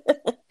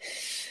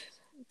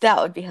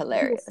 That would be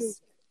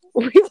hilarious.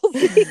 We will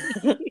see.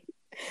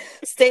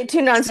 Stay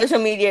tuned on social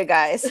media,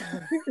 guys.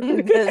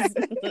 Because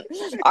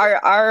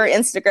our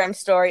Instagram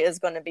story is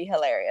going to be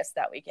hilarious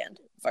that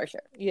weekend, for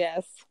sure.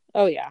 Yes.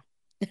 Oh, yeah.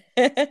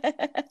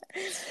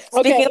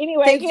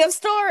 Speaking of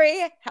story,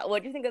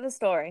 what do you think of the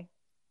story?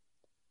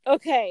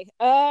 Okay.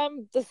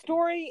 The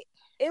story,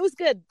 it was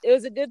good. It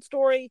was a good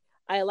story.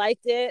 I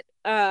liked it.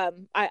 I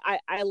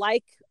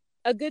like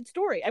a good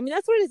story. I mean,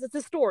 that's what it is. It's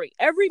a story.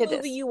 Every movie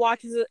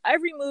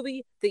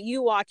that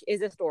you watch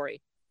is a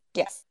story.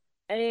 Yes.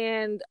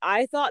 And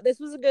I thought this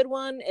was a good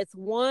one. It's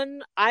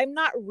one I'm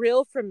not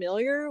real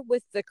familiar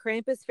with the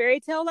Krampus fairy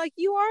tale like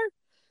you are.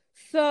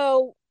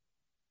 So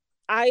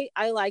I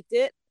liked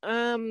it.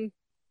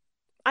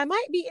 I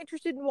might be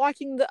interested in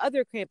watching the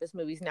other Krampus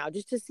movies now,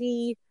 just to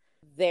see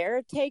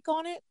their take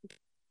on it.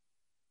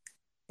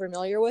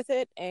 Familiar with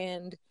it,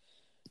 and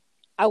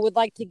I would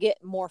like to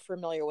get more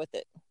familiar with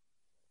it.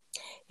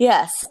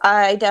 Yes,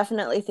 I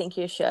definitely think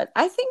you should.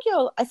 I think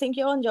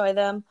you'll enjoy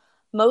them.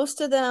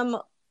 Most of them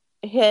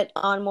hit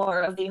on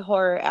more of the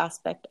horror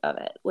aspect of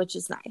it, which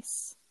is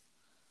nice.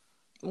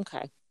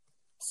 Okay.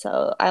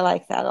 So I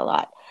like that a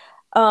lot.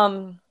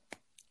 And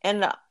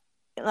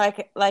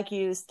like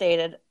you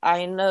stated,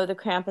 I know the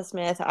Krampus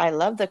myth. I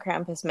love the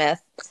Krampus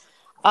myth.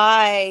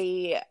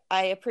 I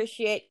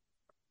appreciate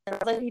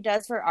what he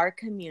does for our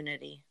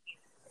community.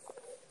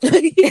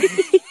 You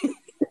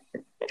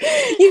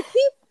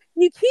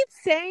keep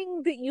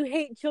saying that you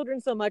hate children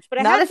so much, but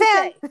I Not have a to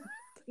fan. say,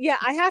 yeah,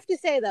 I have to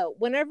say though,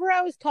 whenever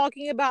I was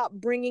talking about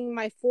bringing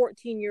my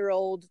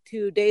 14-year-old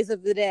to Days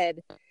of the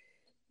Dead,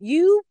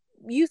 you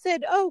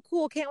said, "Oh,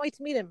 cool, can't wait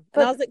to meet him,"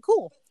 and I was like,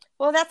 "Cool."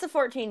 Well, that's a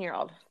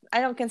 14-year-old.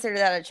 I don't consider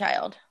that a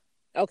child.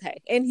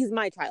 Okay, and he's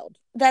my child.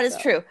 That is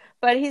true,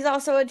 but he's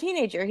also a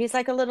teenager. He's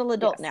like a little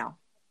adult now.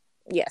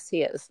 Yes,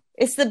 he is.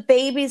 It's the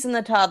babies and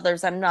the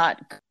toddlers I'm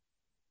not.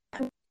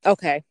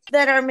 Okay.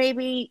 That are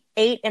maybe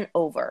 8 and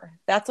over.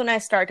 That's when I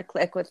start to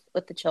click with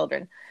the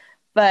children.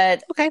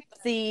 But okay,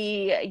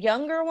 the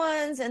younger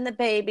ones and the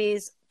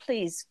babies,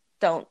 please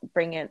don't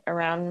bring it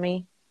around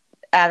me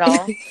at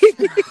all.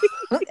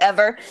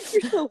 Ever.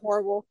 You're so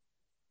horrible.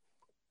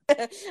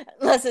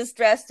 Unless it's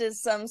dressed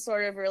as some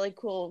sort of really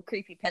cool,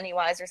 creepy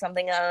Pennywise or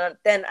something.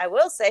 Then I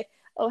will say,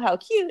 oh, how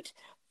cute.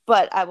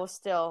 But I will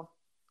still,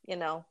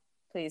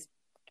 please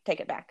take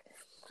it back.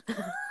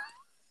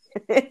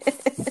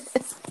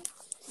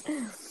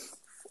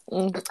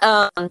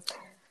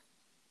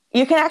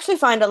 You can actually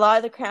find a lot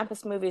of the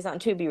Krampus movies on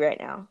Tubi right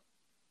now.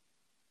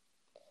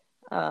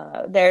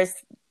 There's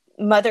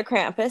Mother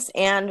Krampus,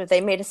 and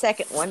they made a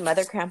second one,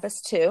 Mother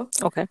Krampus 2.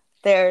 Okay.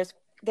 There's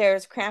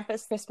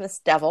Krampus Christmas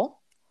Devil,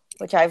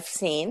 which I've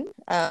seen.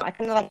 I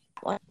kind of like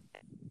that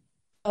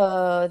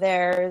one.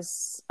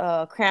 There's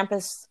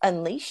Krampus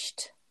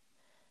Unleashed.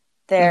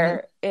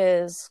 There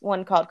is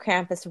one called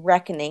Krampus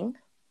Reckoning.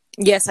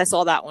 Yes, I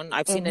saw that one.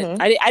 I've seen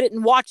it. I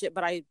didn't watch it,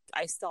 but I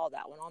saw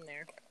that one on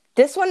there.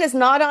 This one is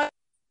not on,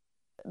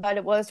 but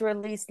it was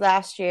released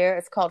last year.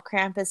 It's called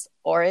Krampus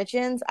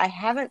Origins. I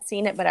haven't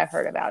seen it, but I've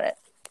heard about it.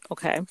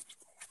 Okay.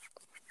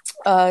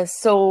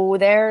 So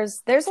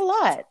there's a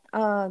lot.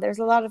 There's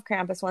a lot of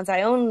Krampus ones.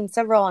 I own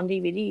several on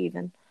DVD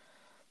even.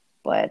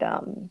 But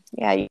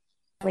yeah, you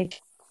can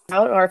check it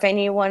out. Or if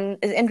anyone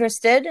is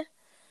interested,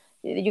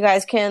 you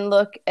guys can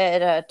look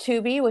at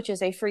Tubi, which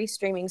is a free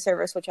streaming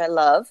service, which I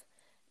love.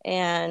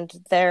 And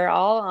they're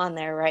all on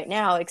there right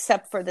now,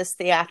 except for this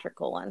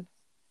theatrical one.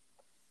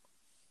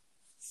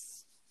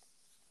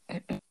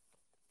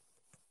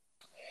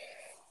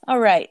 All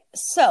right.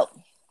 So,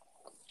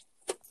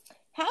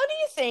 how do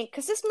you think,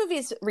 because this movie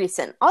is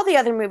recent, all the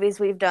other movies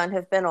we've done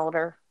have been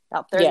older,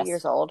 about 30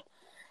 years old.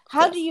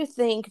 How do you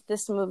think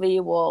this movie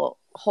will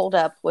hold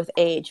up with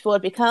age? Will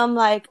it become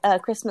like a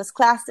Christmas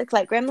classic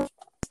like Gremlins?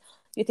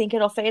 Do you think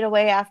it'll fade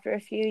away after a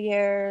few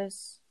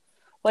years?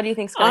 What do you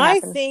think's going to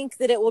happen? I think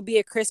that it will be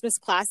a Christmas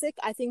classic.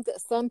 I think that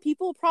some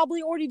people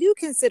probably already do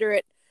consider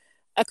it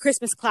a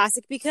Christmas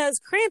classic because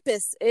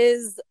Krampus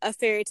is a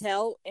fairy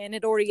tale and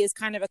it already is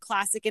kind of a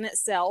classic in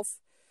itself.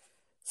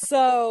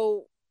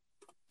 So,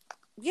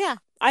 yeah,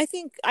 I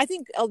think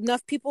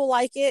enough people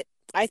like it.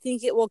 I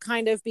think it will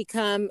kind of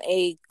become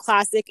a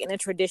classic and a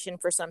tradition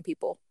for some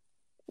people.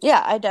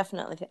 Yeah, I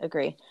definitely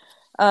agree.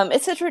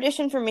 It's a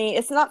tradition for me.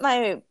 It's not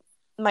my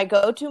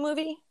go-to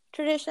movie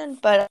tradition,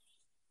 but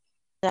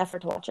an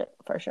effort to watch it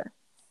for sure.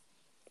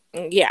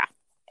 Yeah.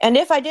 And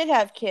if I did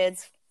have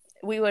kids,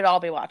 we would all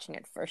be watching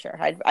it for sure.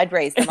 I'd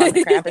raise them on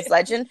the Krampus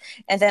legend,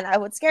 and then I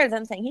would scare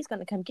them saying, he's going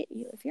to come get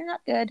you if you're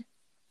not good.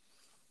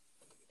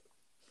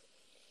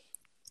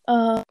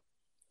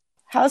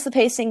 How's the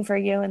pacing for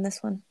you in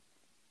this one?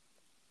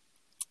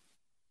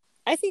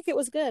 I think it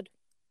was good.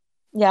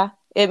 Yeah,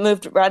 it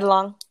moved right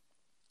along.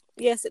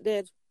 Yes, it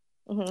did.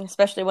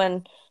 Especially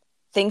when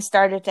things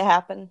started to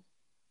happen.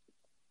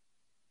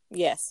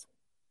 Yes.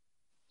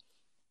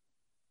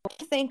 What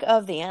do you think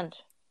of the end?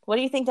 What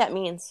do you think that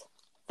means?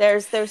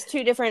 There's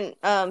two different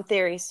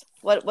theories.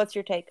 What's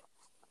your take?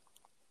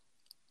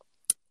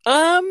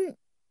 The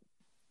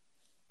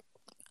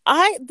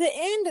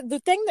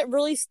thing that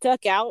really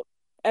stuck out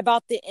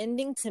about the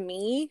ending to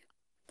me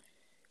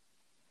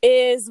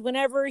is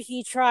whenever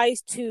he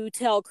tries to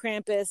tell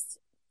Krampus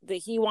that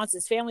he wants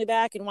his family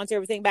back and wants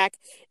everything back,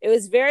 it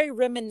was very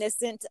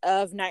reminiscent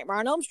of Nightmare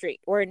on Elm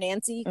Street, where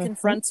Nancy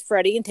confronts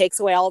Freddy and takes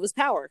away all of his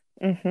power.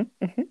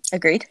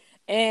 Agreed.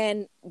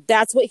 And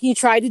that's what he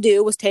tried to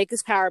do, was take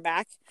his power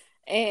back.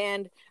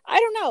 And I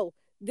don't know,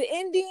 the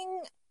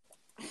ending,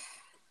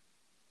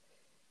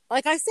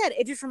 like I said,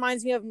 it just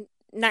reminds me of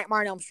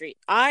Nightmare on Elm Street.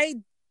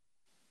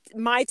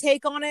 My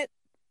take on it,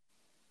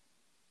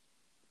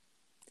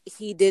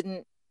 he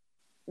didn't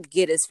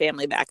get his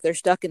family back. They're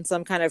stuck in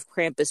some kind of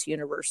Krampus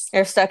universe.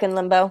 They're stuck in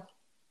limbo.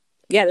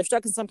 Yeah, they're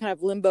stuck in some kind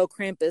of limbo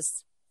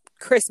Krampus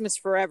Christmas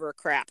forever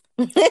crap.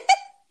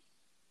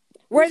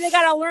 where they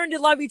gotta learn to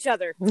love each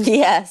other.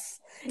 Yes.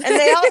 And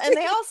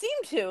they all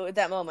seem to at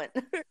that moment.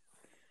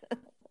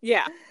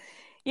 Yeah.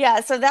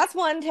 Yeah, so that's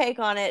one take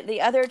on it.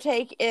 The other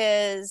take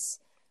is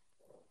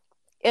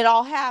it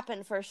all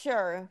happened for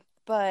sure,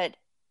 but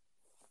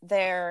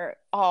they're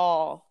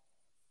all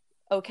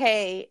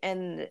okay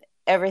and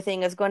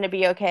everything is going to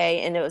be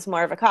okay, and it was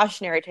more of a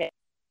cautionary tale.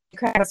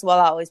 Krampus will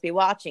always be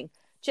watching,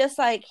 just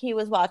like he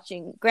was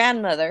watching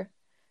grandmother,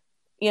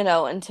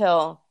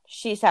 until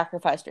she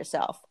sacrificed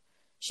herself.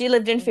 She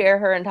lived in fear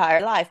her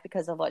entire life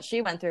because of what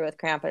she went through with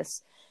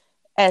Krampus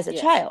as a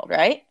child,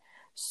 right?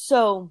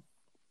 So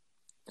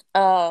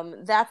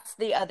that's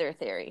the other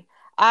theory.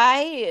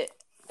 I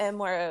am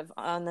more of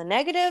on the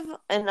negative,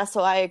 and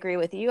so I agree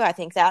with you. I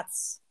think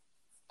that's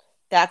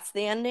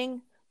the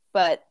ending,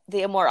 but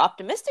the more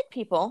optimistic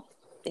people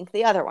think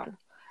the other one.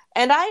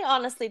 And I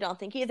honestly don't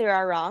think either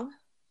are wrong,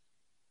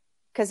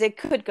 because it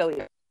could go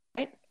either,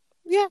 right?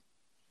 Yeah.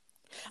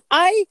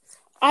 I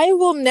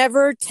will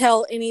never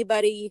tell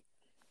anybody,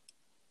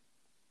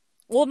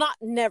 well, not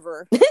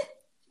never,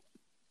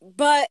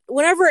 but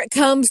whenever it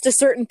comes to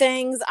certain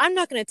things, I'm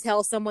not going to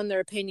tell someone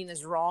their opinion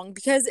is wrong,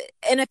 because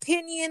an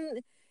opinion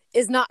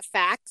is not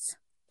fact.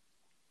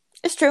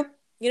 It's true.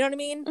 You know what I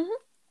mean? Mm-hmm.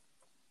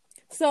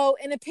 So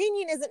an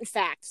opinion isn't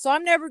fact. So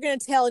I'm never going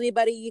to tell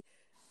anybody,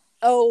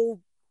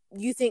 oh,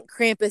 you think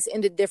Krampus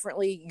ended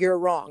differently, you're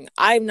wrong.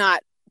 I'm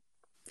not.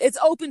 It's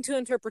open to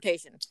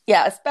interpretation.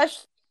 Yeah,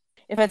 especially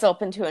if it's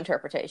open to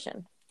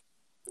interpretation.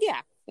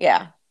 Yeah.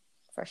 Yeah,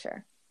 for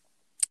sure.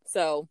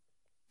 So.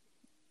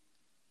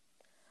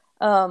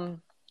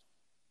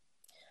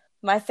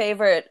 My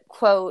favorite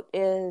quote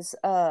is,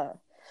 never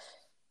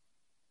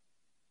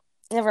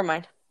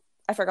mind.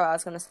 I forgot what I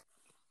was going to say.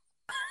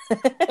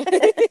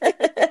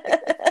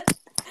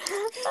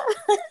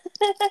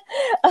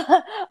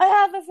 I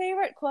have a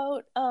favorite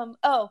quote.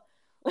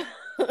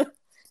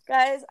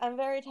 Guys, I'm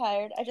very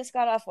tired. I just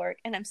got off work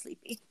and I'm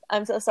sleepy.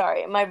 I'm so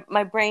sorry.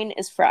 My brain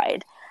is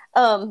fried.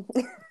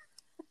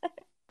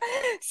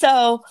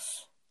 So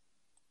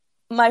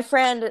my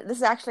friend,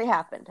 this actually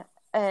happened,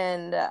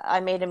 and I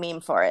made a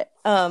meme for it.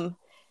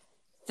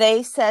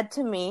 They said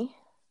to me,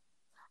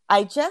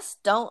 I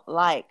just don't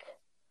like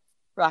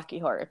Rocky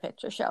Horror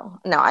Picture Show.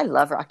 No, I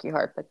love Rocky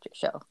Horror Picture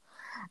Show.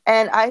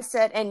 And I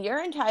said, and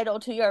you're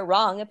entitled to your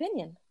wrong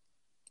opinion.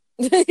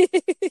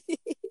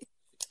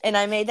 And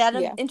I made that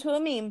into a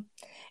meme.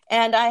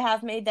 And I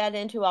have made that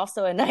into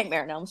also a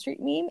Nightmare on Elm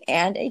Street meme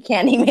and a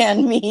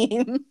Candyman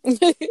meme.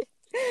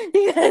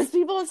 Because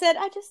people have said,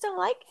 I just don't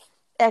like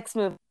X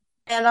movie.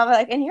 And I'm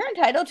like, and you're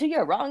entitled to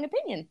your wrong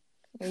opinion.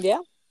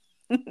 Yeah.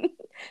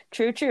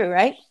 True,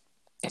 right?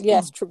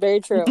 Yes, very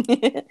true.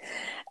 Do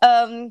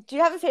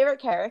you have a favorite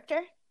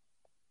character?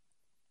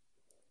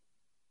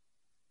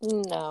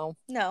 No.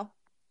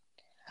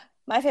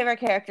 My favorite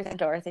character is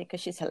Dorothy,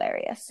 because she's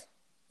hilarious.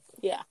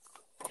 Yeah.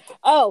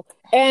 Oh,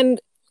 and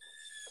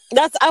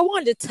I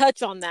wanted to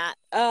touch on that.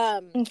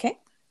 Okay.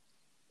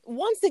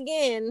 Once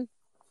again,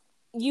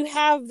 you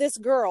have this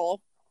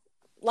girl,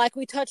 like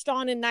we touched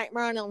on in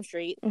Nightmare on Elm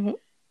Street, mm-hmm.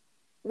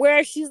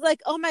 where she's like,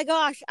 oh my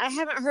gosh, I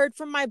haven't heard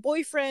from my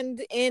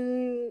boyfriend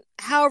in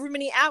however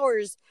many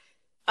hours.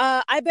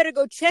 I better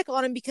go check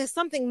on him because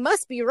something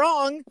must be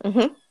wrong.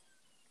 Mm-hmm.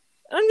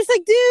 I'm just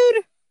like,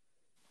 dude,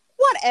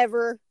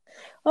 whatever.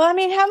 Well, I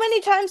mean, how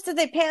many times did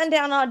they pan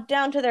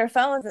down to their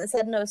phones and it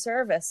said no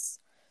service?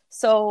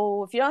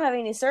 So if you don't have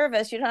any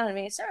service, you don't have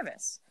any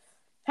service.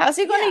 How's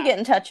he going to get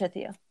in touch with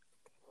you?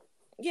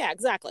 Yeah,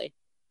 exactly.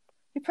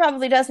 He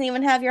probably doesn't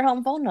even have your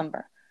home phone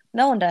number.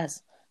 No one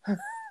does.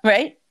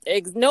 Right?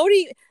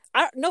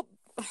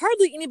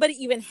 Hardly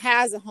anybody even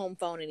has a home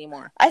phone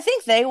anymore. I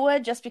think they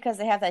would, just because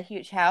they have that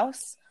huge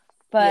house.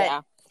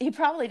 But he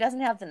probably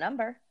doesn't have the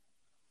number.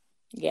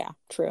 Yeah,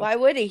 true. Why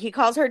would he? He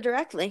calls her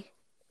directly.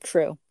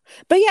 True.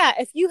 But yeah,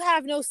 if you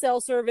have no cell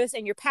service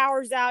and your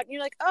power's out and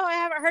you're like, oh, I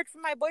haven't heard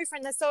from my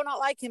boyfriend, that's so not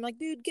like him. Like,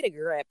 dude, get a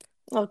grip.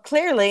 Well,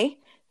 clearly,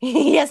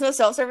 he has no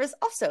cell service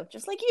also,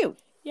 just like you.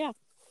 Yeah.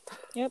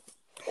 Yep.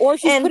 Or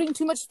she's putting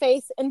too much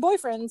faith in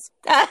boyfriends.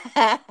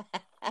 That's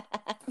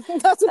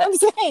what I'm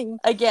saying.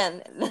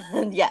 Again.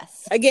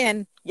 Yes.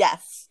 Again.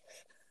 Yes.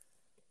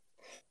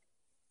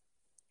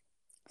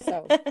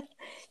 So.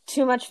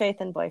 Too much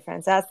faith in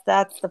boyfriends.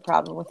 That's the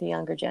problem with the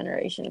younger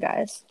generation,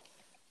 guys.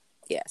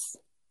 Yes.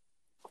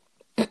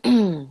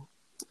 All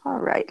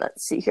right,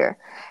 let's see here.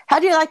 How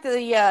do you like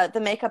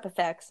the makeup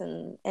effects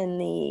and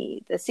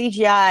the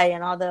CGI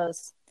and all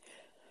those?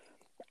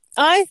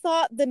 I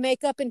thought the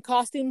makeup and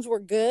costumes were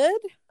good.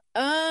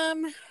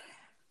 The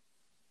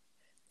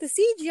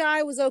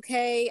CGI was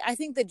okay. I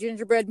think the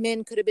gingerbread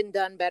men could have been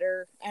done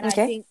better, and I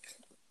think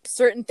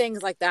certain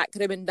things like that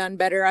could have been done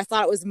better. I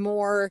thought it was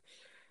more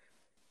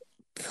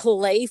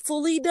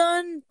playfully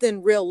done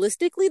than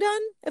realistically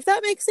done, if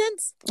that makes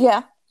sense.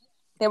 Yeah.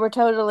 They were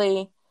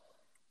totally,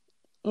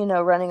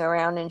 running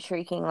around and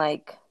shrieking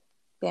like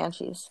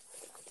banshees.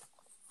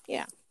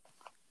 Yeah.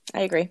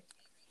 I agree.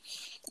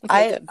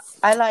 Okay,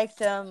 I liked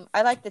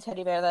the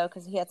teddy bear though,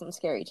 because he had some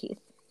scary teeth.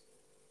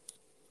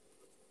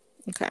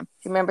 Okay. Do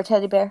you remember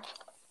Teddy Bear?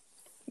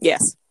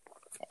 Yes.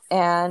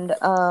 And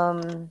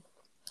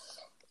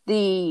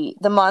the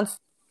monster,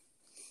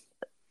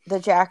 the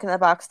Jack in the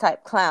Box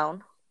type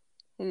clown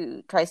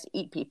who tries to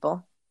eat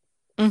people,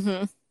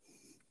 Mm-hmm.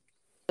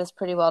 is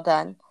pretty well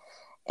done.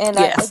 And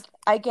Yes.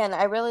 I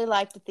really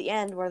liked at the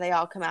end where they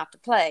all come out to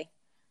play,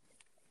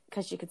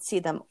 because you could see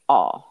them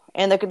all.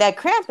 And that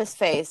Krampus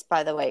face,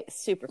 by the way, is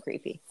super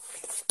creepy.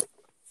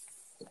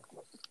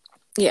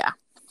 Yeah.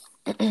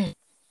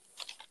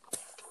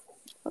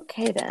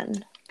 Okay,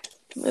 then.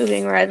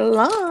 Moving right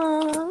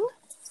along.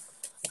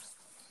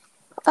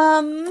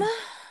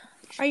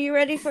 Are you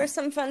ready for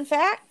some fun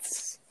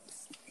facts?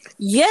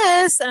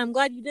 Yes, and I'm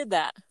glad you did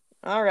that.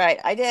 All right,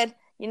 I did.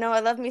 You know,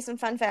 I love me some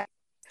fun facts.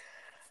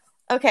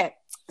 Okay,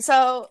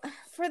 so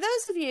for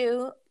those of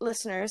you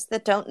listeners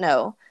that don't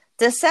know,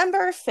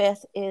 December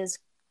 5th is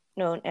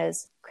known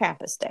as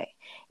Krampus Day.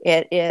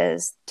 It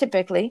is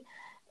typically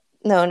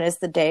known as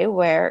the day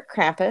where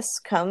Krampus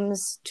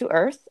comes to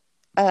Earth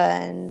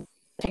and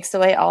takes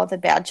away all the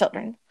bad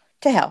children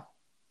to hell.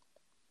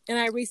 And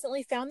I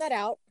recently found that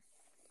out.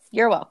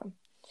 You're welcome.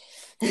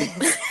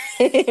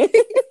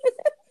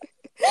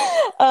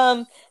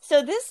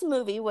 So this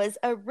movie was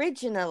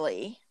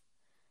originally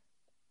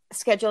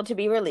scheduled to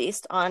be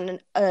released on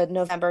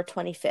November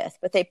 25th,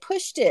 but they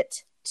pushed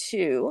it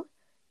to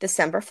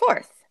December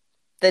 4th,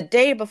 the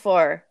day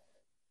before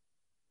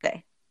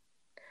day.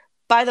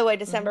 By the way,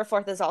 December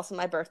 4th is also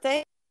my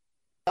birthday.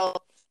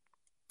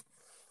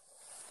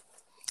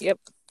 Yep.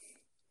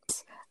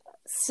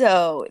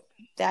 So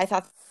I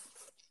thought,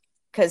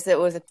 because it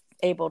was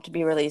able to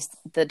be released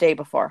the day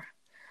before.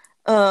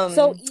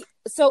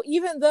 So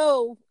even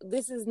though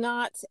this is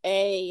not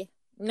a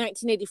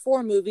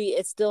 1984 movie,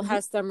 it still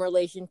has some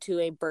relation to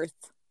a birth.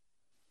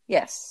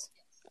 Yes.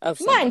 Of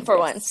mine for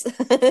once. We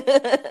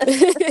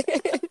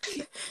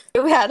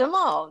had them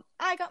all.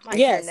 I got my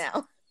turn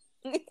now.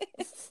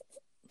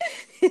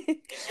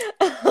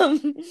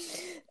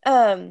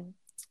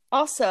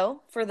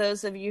 Also, for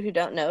those of you who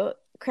don't know,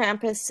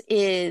 Krampus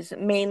is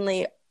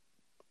mainly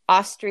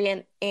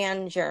Austrian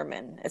and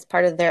German as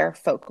part of their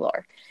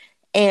folklore.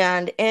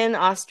 And in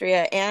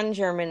Austria and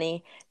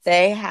Germany,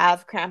 they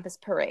have Krampus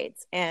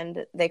parades,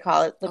 and they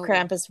call it the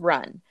Krampus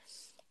Run,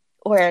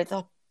 where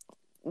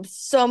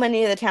so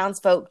many of the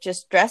townsfolk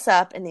just dress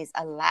up in these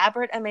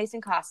elaborate,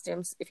 amazing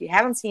costumes. If you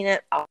haven't seen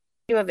it, I'll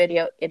do a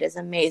video. It is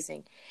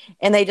amazing.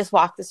 And they just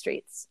walk the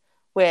streets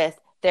with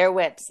their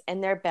whips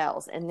and their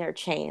bells and their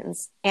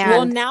chains. And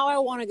well, now I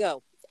want to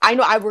go. I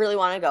know. I really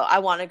want to go. I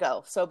want to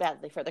go so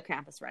badly for the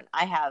Krampus Run.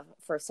 I have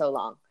for so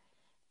long.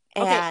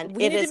 And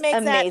we it need is to make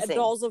amazing. That a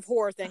Dolls of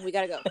Horror thing. We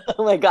got to go.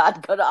 Oh my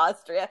God, go to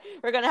Austria.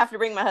 We're going to have to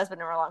bring my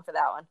husband along for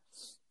that one.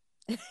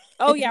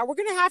 Oh yeah, we're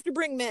going to have to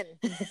bring men.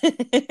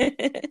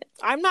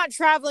 I'm not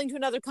traveling to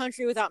another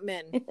country without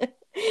men.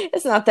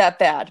 It's not that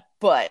bad,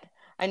 but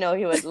I know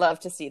he would love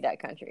to see that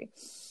country.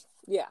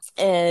 Yeah.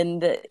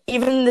 And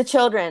even the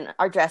children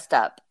are dressed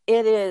up.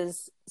 It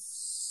is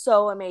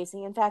so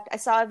amazing. In fact, I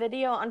saw a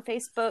video on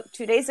Facebook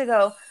 2 days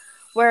ago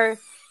where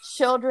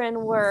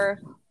children were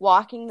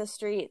walking the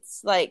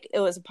streets like it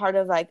was a part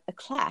of like a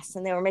class,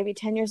 and they were maybe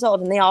 10 years old,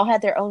 and they all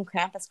had their own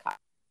Krampus costume.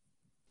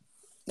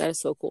 That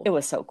is so cool. It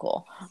was so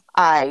cool.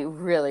 I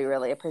really,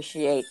 really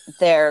appreciate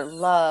their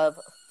love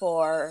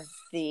for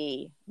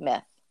the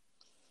myth.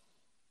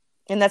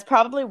 And that's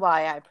probably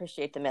why I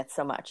appreciate the myth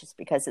so much, is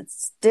because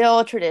it's still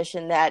a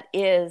tradition that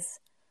is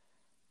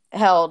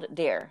held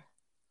dear.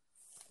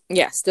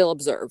 Yeah, still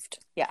observed.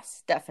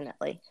 Yes,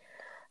 definitely.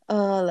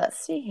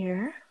 Let's see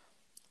here.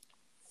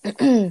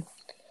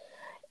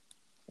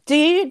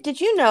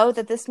 Did you know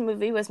that this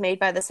movie was made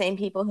by the same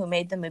people who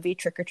made the movie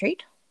Trick or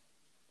Treat?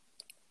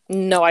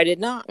 No, I did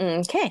not.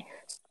 Okay.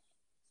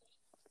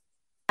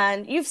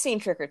 And you've seen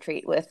Trick or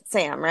Treat with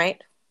Sam,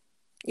 right?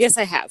 Yes,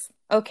 I have.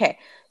 Okay.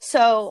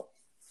 So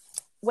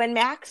when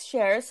Max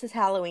shares his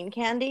Halloween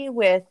candy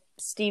with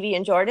Stevie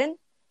and Jordan,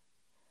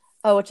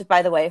 which,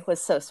 by the way,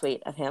 was so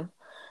sweet of him.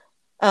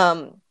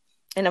 And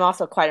I'm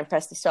also quite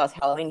impressed he still has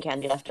Halloween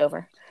candy left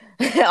over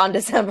on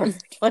December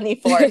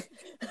 24th.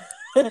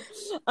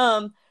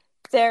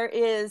 There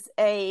is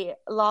a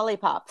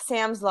lollipop,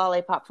 Sam's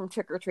lollipop from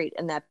Trick or Treat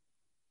in that.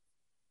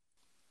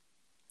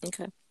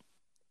 Okay.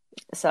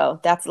 So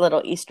that's a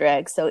little Easter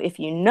egg. So if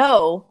you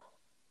know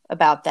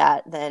about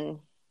that, then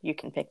you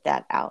can pick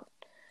that out.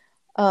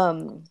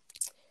 The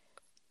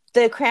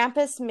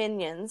Krampus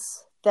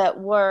minions that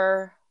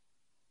were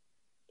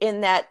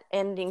in that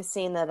ending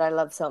scene that I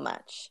love so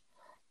much,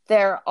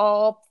 they're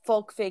all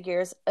folk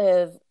figures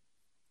of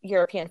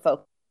European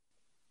folk.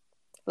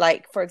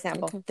 Like, for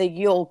example, the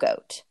Yule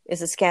goat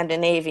is a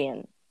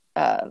Scandinavian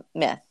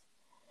myth.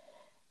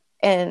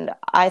 And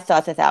I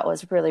thought that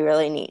was really,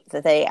 really neat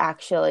that they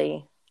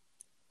actually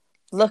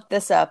looked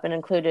this up and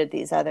included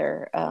these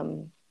other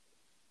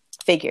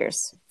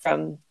figures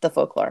from the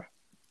folklore.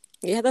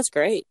 Yeah, that's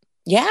great.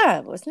 Yeah,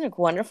 wasn't it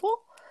wonderful?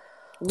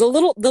 The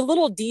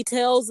little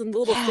details and the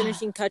little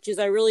finishing touches,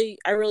 I really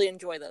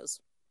enjoy those.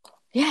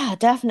 Yeah,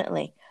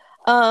 definitely.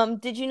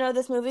 Did you know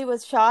this movie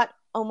was shot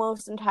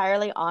almost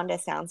entirely on a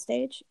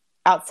soundstage,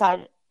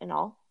 outside and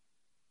all?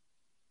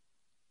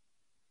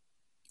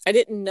 I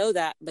didn't know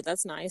that, but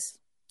that's nice.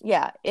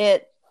 Yeah,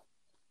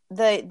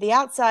 the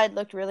outside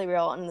looked really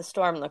real, and the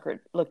storm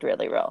looked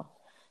really real.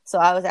 So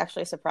I was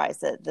actually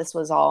surprised that this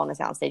was all on a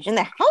soundstage, and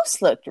the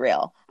house looked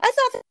real. I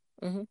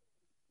thought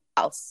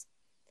house,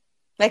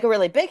 like a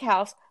really big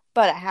house,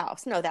 but a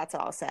house. No, that's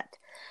all set.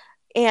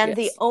 And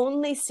the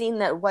only scene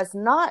that was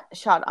not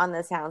shot on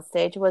the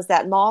soundstage was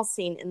that mall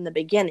scene in the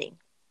beginning.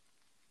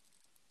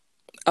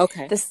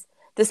 Okay.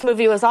 This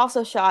movie was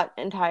also shot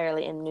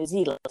entirely in New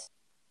Zealand.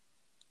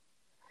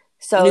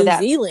 So New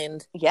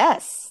Zealand?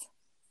 Yes.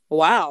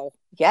 Wow.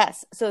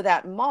 Yes. So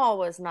that mall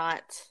was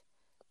not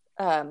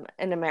an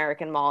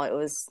American mall. It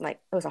was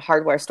a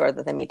hardware store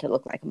that they made to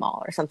look like a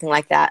mall or something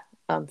like that,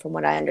 from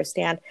what I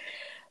understand.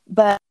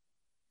 But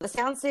the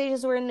sound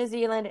stages were in New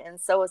Zealand,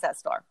 and so was that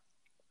store.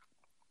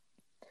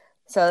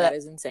 So that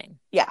is insane.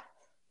 Yeah.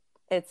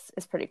 It's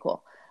pretty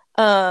cool.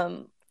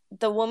 The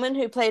woman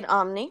who played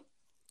Omni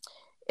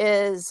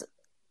is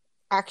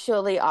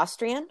actually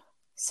Austrian.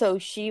 So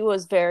she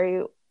was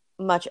very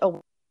much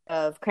aware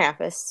of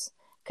Krampus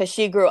because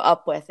she grew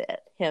up with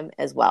him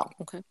as well.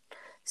 Okay.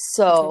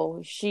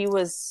 So she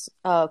was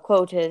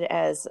quoted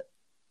as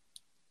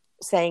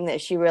saying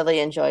that she really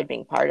enjoyed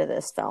being part of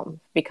this film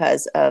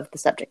because of the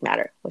subject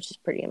matter, which is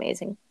pretty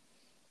amazing.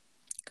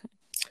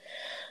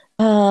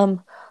 Okay.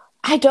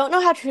 I don't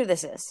know how true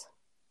this is.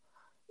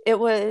 It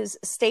was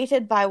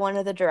stated by one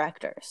of the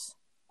directors.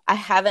 I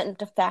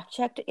haven't fact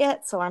checked it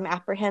yet, so I'm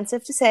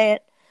apprehensive to say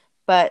it.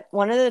 But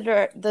one of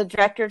the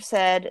directors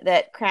said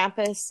that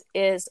Krampus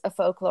is a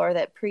folklore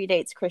that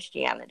predates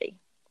Christianity.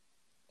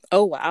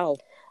 Oh, wow.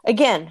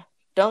 Again,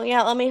 don't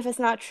yell at me if it's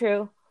not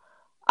true.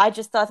 I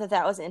just thought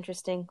that was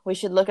interesting. We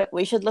should look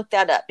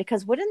that up,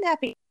 because wouldn't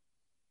that be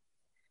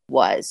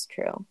was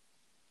true?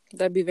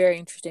 That'd be very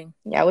interesting.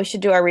 Yeah, we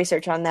should do our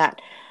research on that.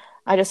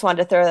 I just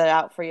wanted to throw that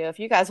out for you. If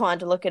you guys wanted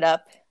to look it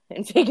up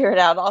and figure it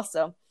out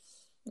also,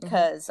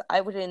 because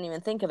I wouldn't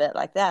even think of it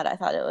like that. I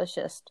thought it was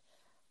just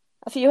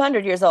a few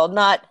hundred years old,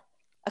 not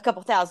a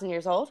couple thousand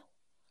years old.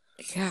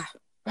 Yeah.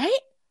 Right?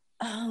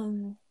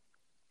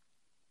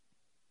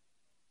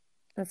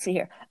 Let's see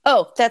here.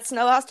 Oh, that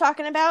snow I was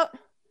talking about?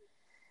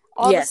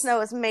 All the snow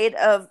is made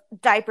of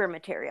diaper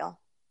material.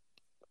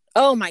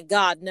 Oh my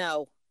God,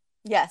 no.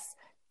 Yes.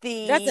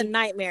 That's a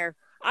nightmare.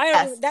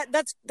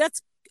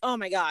 That's oh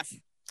my gosh.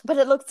 But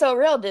it looked so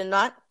real, did it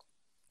not?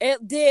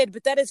 It did,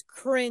 but that is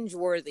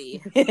cringeworthy.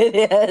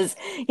 It is.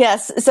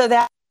 Yes. So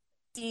that's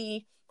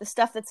the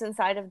stuff that's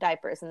inside of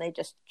diapers, and they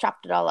just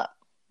chopped it all up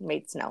and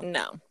made snow.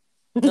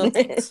 No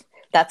thanks.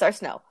 That's our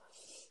snow.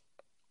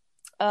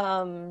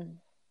 I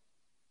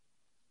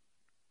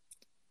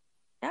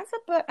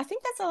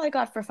think that's all I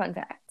got for fun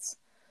facts.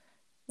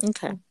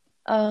 Okay.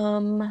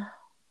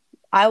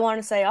 I want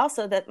to say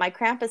also that my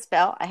Krampus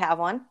bell, I have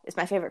one, is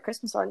my favorite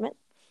Christmas ornament.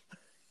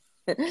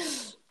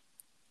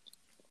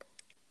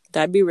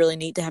 That'd be really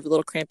neat to have a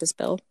little Krampus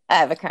bell. I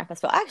have a Krampus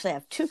bell. I actually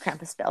have two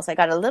Krampus bells. I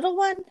got a little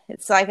one.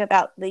 It's like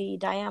about the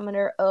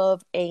diameter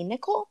of a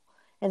nickel.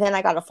 And then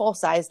I got a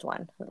full-sized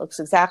one. It looks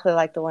exactly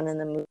like the one in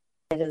the movie.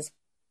 It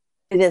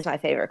is my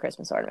favorite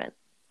Christmas ornament.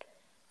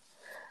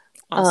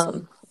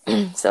 Awesome.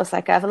 So it's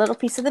like I have a little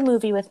piece of the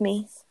movie with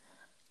me.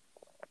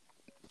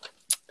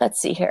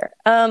 Let's see here.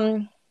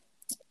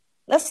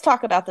 Let's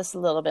talk about this a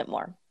little bit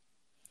more.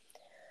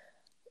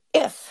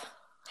 If,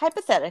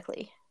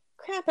 hypothetically,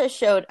 Krampus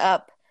showed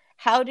up,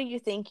 how do you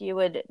think you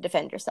would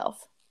defend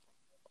yourself?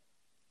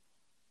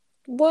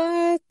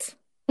 What?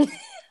 You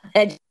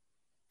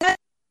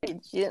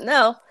didn't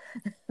know.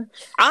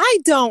 I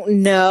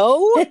don't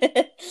know.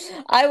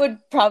 I would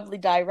probably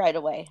die right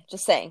away.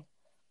 Just saying.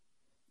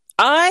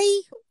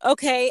 I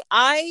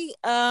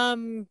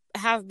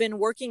have been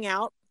working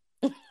out.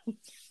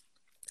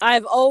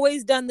 I've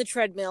always done the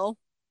treadmill.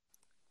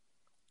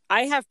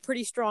 I have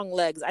pretty strong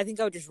legs. I think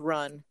I would just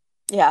run.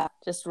 Yeah,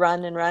 just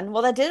run and run.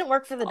 Well, that didn't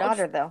work for the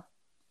daughter, though.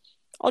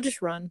 I'll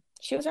just run.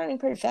 She was running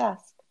pretty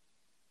fast.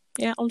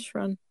 Yeah, I'll just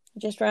run.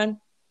 Just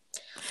run.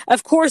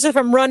 Of course, if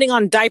I'm running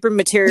on diaper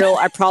material,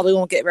 I probably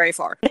won't get very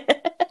far.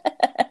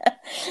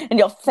 And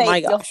you'll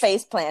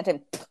face plant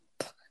and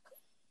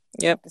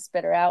yep, to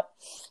spit her out.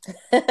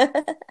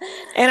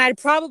 And I'd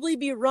probably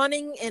be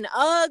running in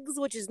Uggs,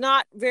 which is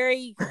not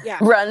very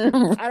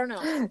run. I don't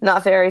know.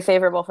 Not very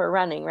favorable for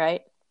running,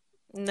 right?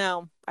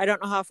 No, I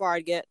don't know how far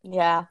I'd get.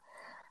 Yeah.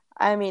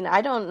 I mean,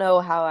 I don't know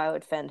how I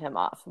would fend him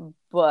off,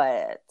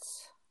 but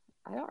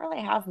I don't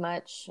really have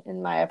much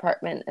in my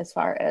apartment as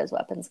far as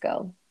weapons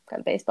go. Got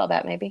a baseball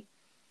bat, maybe.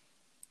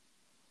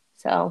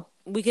 So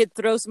we could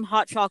throw some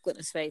hot chocolate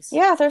in his face.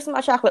 Yeah, throw some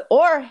hot chocolate,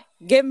 or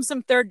give him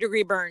some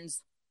 3rd-degree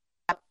burns.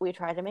 We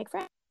try to make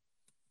friends.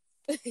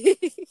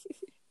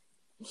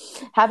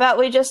 How about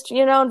we just,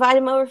 invite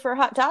him over for a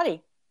hot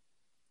toddy?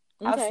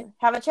 Okay.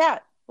 Have a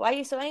chat. Why are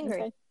you so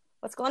angry? Okay.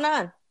 What's going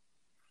on?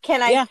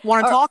 Can I? Yeah,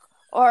 want to talk?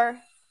 Or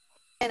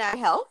can I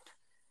help?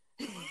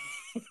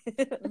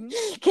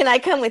 Can I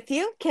come with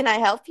you? Can I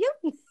help you?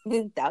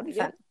 That would be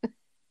fun.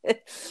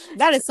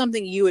 That is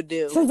something you would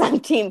do. Since I'm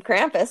Team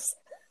Krampus.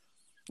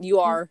 You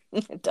are.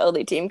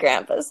 Totally Team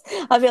Krampus.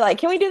 I'll be like,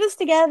 can we do this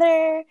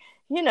together?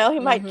 You know, he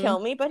might kill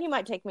me, but he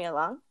might take me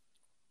along.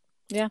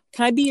 Yeah.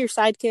 Can I be your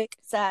sidekick?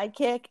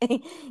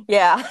 Sidekick.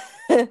 Yeah.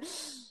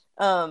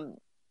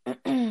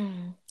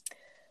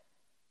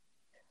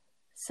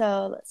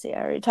 So let's see.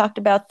 I already talked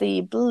about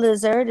the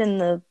blizzard in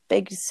the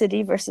big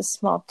city versus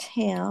small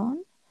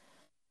town.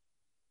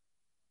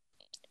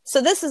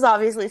 So this is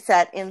obviously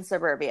set in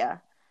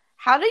suburbia.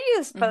 How do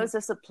you suppose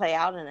this would play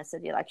out in a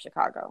city like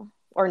Chicago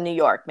or New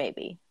York,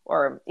 maybe,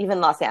 or even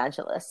Los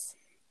Angeles?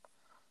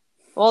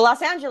 Well,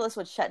 Los Angeles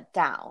would shut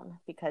down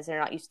because they're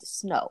not used to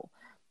snow.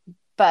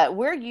 But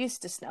we're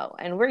used to snow,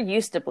 and we're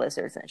used to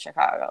blizzards in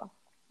Chicago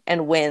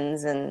and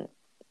winds and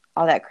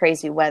all that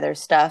crazy weather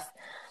stuff.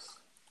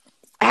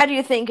 How do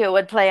you think it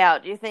would play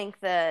out? Do you think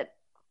that,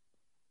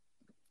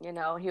 you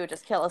know, he would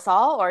just kill us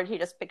all, or would he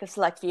just pick a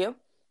select few?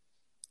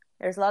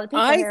 There's a lot of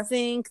people here. I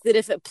think that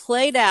if it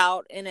played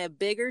out in a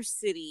bigger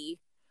city,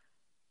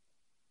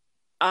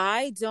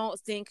 I don't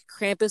think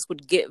Krampus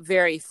would get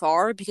very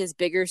far because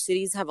bigger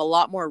cities have a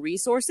lot more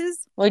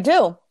resources. We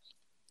do.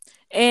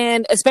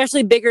 And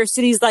especially bigger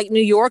cities like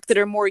New York that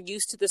are more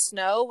used to the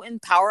snow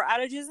and power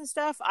outages and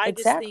stuff. I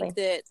just think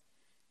that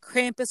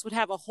Krampus would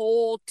have a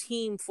whole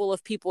team full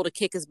of people to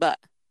kick his butt.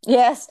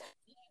 Yes.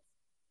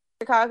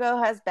 Chicago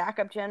has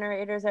backup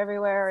generators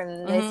everywhere,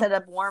 and they set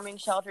up warming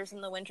shelters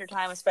in the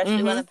wintertime,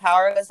 especially when the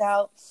power goes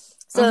out.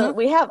 So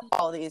we have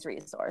all these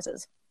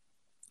resources.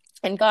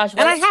 And gosh,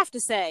 and I have to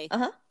say,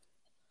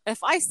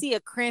 if I see a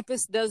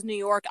Krampus does New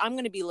York, I'm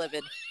going to be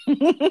livid. I'm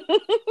going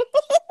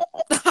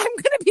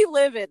to be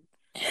livid.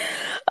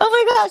 Oh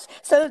my gosh.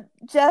 So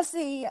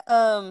Jesse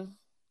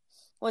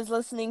was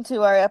listening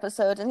to our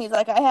episode, and he's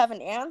like, I have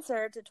an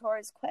answer to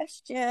Tori's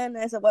question.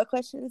 I said, what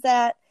question is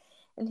that?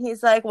 And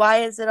he's like, why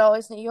is it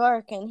always New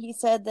York? And he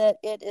said that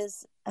it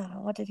is,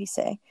 what did he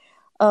say?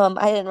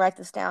 I didn't write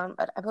this down,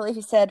 but I believe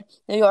he said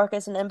New York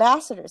is an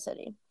ambassador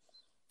city.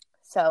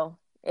 So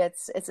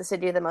it's a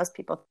city that most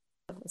people,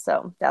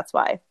 so that's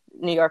why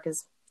New York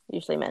is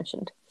usually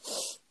mentioned.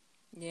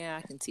 Yeah,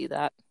 I can see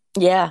that.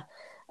 Yeah.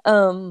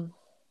 So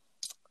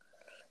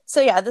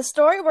yeah, the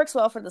story works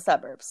well for the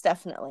suburbs,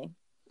 definitely.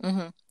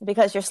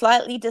 Because you're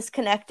slightly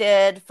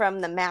disconnected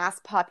from the mass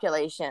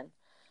population.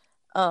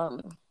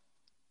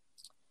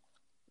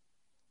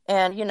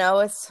 And, you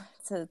know, it's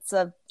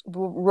a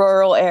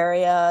rural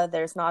area.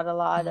 There's not a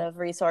lot of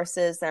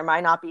resources. There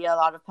might not be a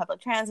lot of public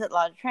transit, a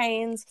lot of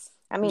trains.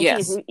 I mean,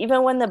 geez,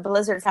 even when the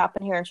blizzards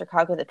happen here in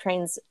Chicago, the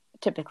trains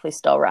typically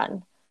still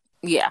run.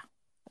 Yeah.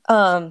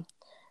 You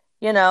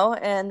know,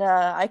 and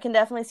I can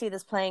definitely see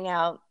this playing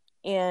out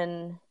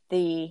in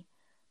the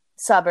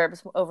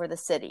suburbs over the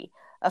city.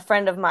 A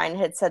friend of mine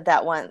had said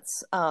that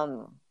once,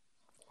 that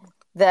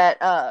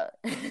that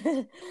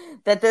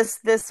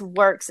this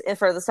works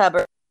for the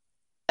suburbs.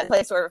 A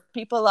place where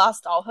people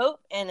lost all hope,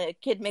 and a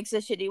kid makes a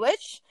shitty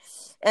wish,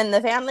 and the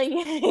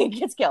family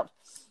gets killed.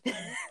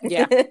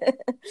 Yeah,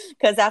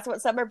 because that's what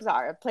suburbs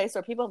are, a place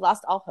where people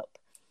lost all hope.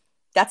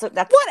 That's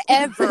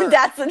whatever.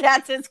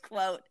 that's his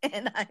quote,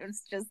 and I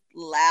was just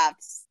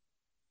laughed.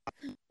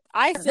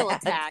 I feel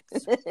attacked.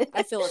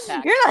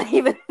 You're not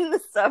even in the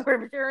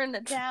suburbs, you're in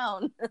the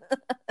town.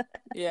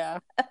 Yeah.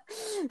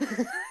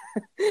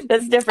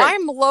 That's different.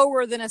 I'm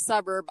lower than a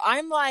suburb.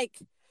 I'm like,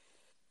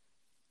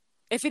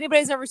 if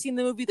anybody's ever seen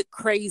the movie The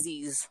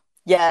Crazies.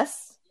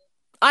 Yes.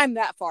 I'm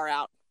that far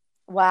out.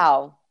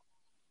 Wow.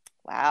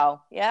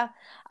 Yeah.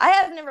 I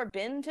have never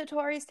been to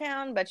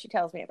Torreystown, but she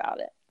tells me about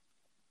it.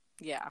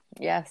 Yeah.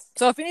 Yes.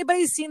 So if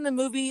anybody's seen the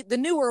movie, the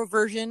newer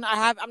version,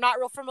 I'm not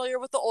real familiar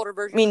with the older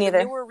version. Me neither.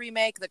 The newer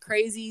remake, The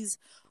Crazies.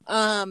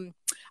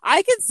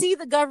 I could see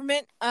the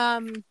government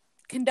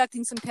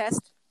conducting some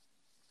tests.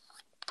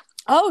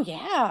 Oh,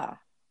 yeah.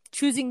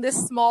 Choosing this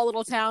small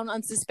little town,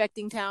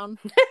 unsuspecting town.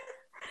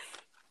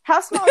 How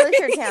small is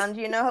your town?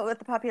 Do you know what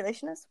the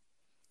population is?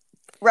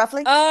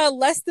 Roughly?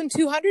 Less than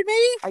 200,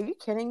 maybe? Are you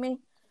kidding me? Wow.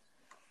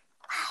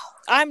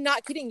 I'm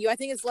not kidding you. I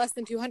think it's less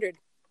than 200.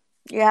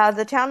 Yeah,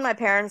 the town my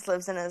parents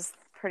lives in is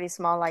pretty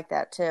small like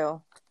that,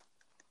 too.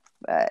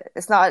 But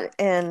it's not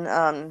in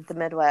the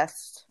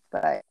Midwest,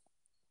 but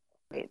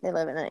they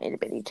live in an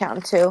itty-bitty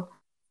town, too.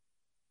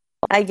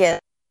 I get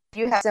it.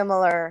 You have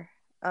similar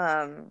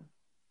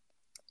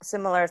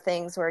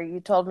things where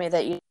you told me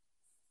that you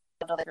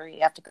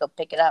have to go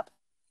pick it up.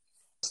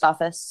 Post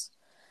office.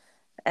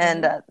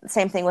 And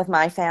same thing with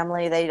my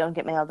family. They don't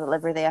get mail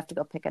delivery. They have to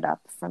go pick it up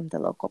from the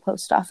local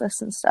post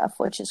office and stuff,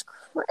 which is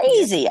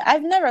crazy.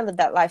 I've never lived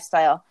that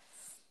lifestyle.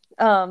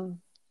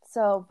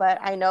 But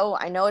I know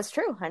it's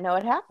true. I know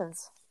it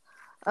happens.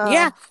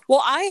 Yeah.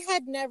 Well, I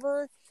had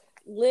never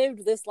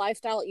lived this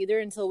lifestyle either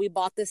until we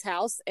bought this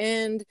house.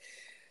 And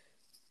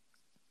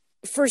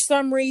for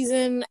some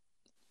reason,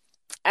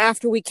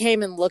 after we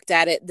came and looked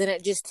at it, then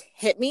it just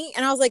hit me.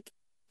 And I was like,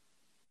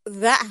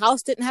 that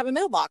house didn't have a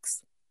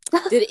mailbox.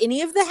 Did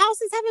any of the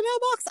houses have a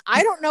mailbox?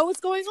 I don't know what's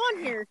going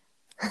on here.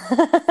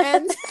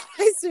 And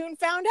I soon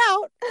found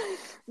out,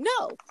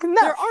 no,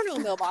 there are no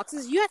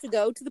mailboxes. You have to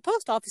go to the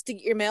post office to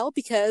get your mail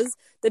because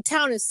the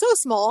town is so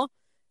small,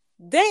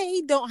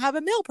 they don't have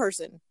a mail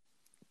person.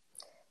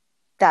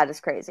 That is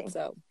crazy.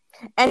 So,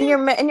 And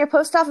your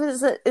post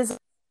office is open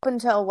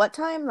until what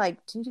time?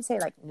 Like, did you say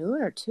like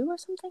noon or 2 or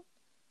something?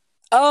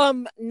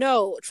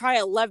 No. Try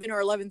 11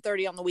 or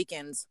 11:30 on the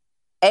weekends.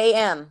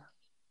 A.M.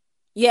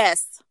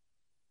 Yes.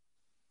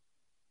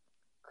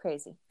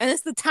 Crazy. And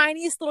it's the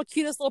tiniest little,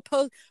 cutest little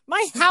post.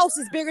 My house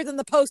is bigger than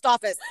the post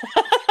office.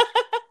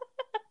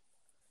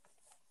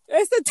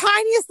 It's the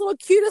tiniest little,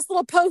 cutest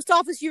little post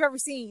office you've ever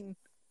seen.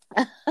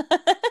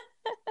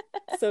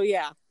 So,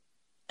 yeah.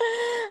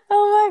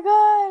 Oh my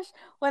gosh.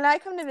 When I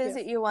come to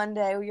visit you one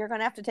day, you're going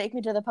to have to take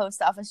me to the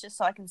post office just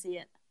so I can see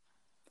it.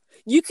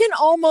 You can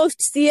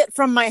almost see it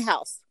from my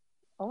house.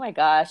 Oh my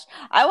gosh.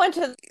 I went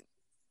to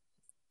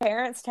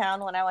parents'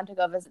 town when I went to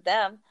go visit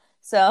them.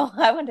 So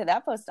I went to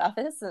that post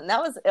office and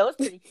it was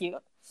pretty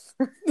cute.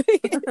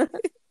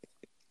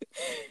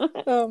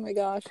 Oh my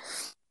gosh.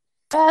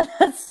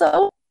 That's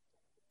so,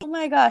 oh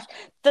my gosh.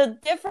 The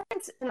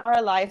difference in our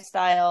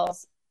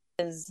lifestyles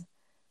is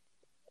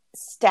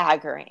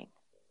staggering.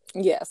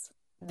 Yes.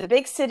 The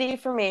big city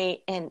for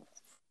me and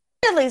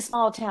really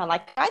small town.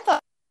 Like I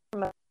thought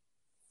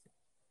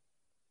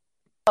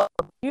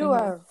you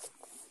are a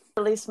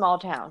really small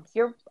town.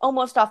 You're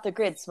almost off the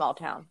grid small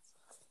town.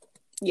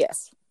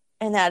 Yes.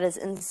 And that is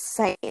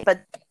insane.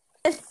 But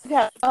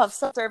you have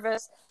cell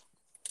service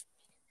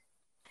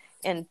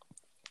and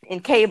in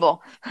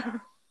cable.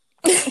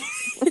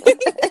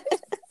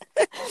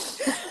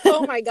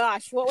 Oh my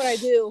gosh, what would I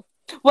do?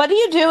 What do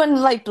you do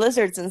in like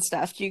blizzards and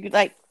stuff? Do you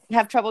like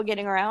have trouble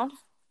getting around? Do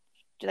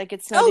you like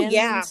get snowed in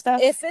and stuff?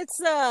 If it's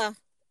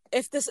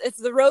if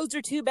the roads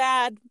are too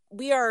bad,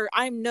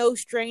 I'm no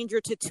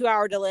stranger to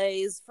 2-hour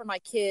delays for my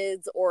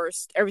kids or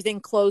everything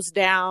closed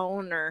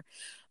down or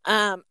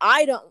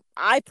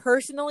I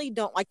personally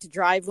don't like to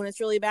drive when it's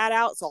really bad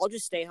out, so I'll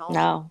just stay home.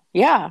 No.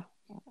 Yeah.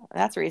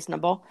 That's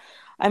reasonable.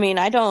 I mean,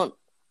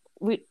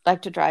 we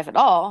like to drive at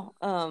all.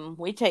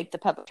 We take the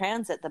public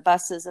transit, the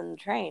buses and the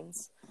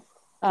trains.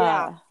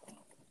 Yeah.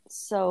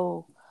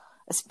 So,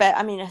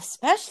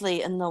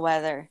 especially in the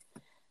weather.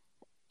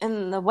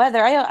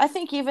 I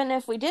think even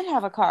if we did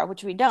have a car,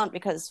 which we don't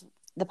because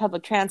the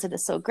public transit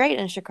is so great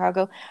in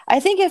Chicago, I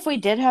think if we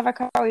did have a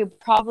car, we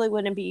probably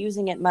wouldn't be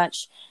using it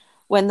much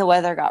when the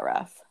weather got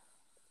rough.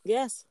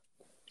 Yes.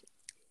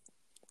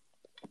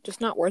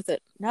 Just not worth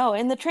it. No,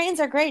 and the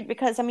trains are great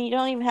because, you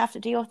don't even have to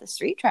deal with the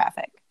street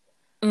traffic.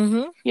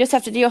 Mm-hmm. You just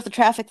have to deal with the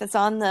traffic that's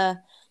on the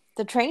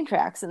train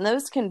tracks, and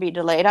those can be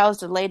delayed. I was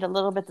delayed a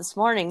little bit this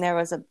morning. There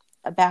was a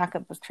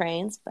backup of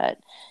trains, but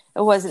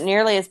it wasn't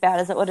nearly as bad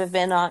as it would have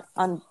been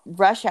on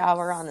rush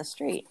hour on the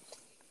street.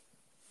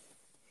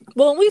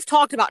 Well, we've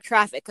talked about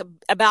traffic,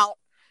 about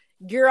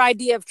your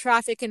idea of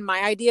traffic and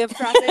my idea of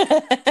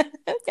traffic.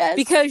 Yes.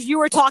 Because you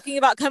were talking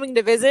about coming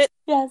to visit.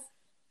 Yes.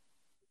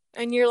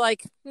 And you're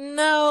like,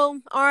 no,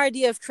 our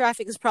idea of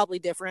traffic is probably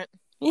different.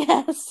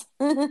 Yes.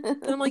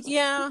 And I'm like,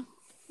 yeah.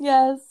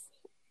 Yes.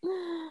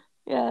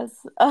 Yes.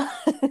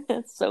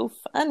 It's so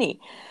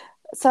funny.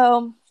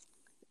 So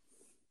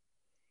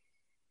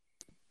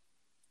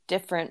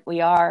different we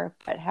are,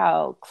 but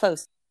how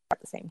close at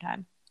the same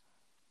time.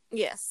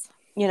 Yes.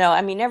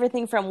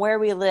 Everything from where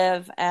we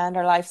live and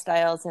our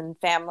lifestyles and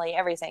family,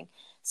 everything.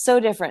 So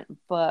different,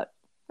 but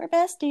we're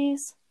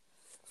besties.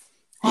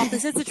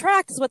 Opposites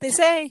attract is what they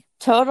say.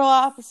 Total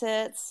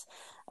opposites.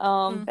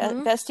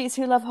 Besties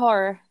who love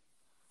horror.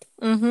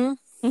 Mm-hmm.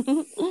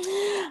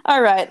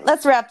 All right,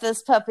 let's wrap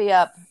this puppy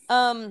up.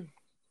 I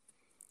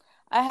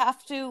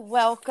have to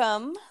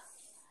welcome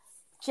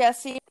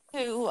Jesse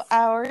to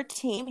our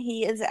team.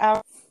 He is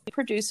our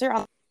producer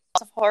on the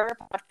House of Horror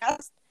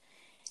podcast.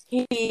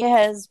 He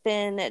has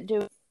been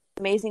doing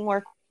amazing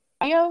work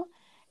on audio.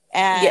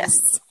 And yes.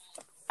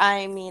 I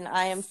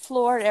am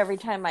floored every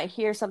time I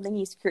hear something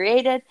he's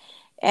created,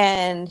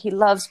 and he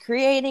loves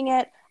creating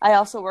it. I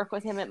also work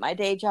with him at my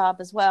day job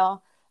as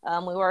well.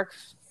 We work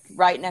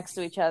right next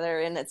to each other,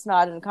 and it's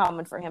not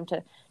uncommon for him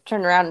to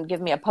turn around and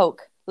give me a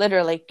poke,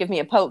 literally give me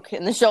a poke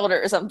in the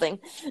shoulder or something,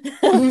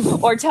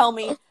 or tell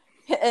me,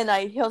 and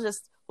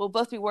we'll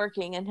both be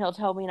working, and he'll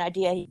tell me an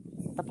idea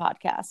for the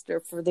podcast or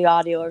for the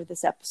audio of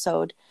this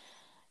episode.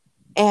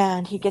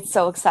 And he gets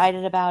so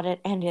excited about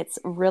it, and it's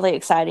really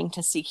exciting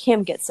to see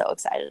him get so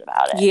excited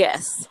about it.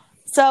 Yes.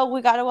 So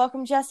we got to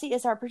welcome Jesse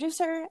as our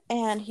producer,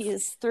 and he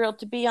is thrilled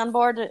to be on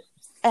board,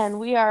 and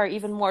we are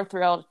even more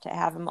thrilled to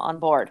have him on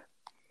board.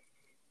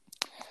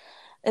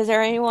 Is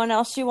there anyone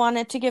else you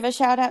wanted to give a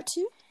shout out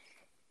to?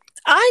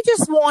 I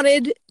just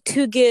wanted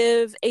to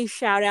give a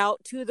shout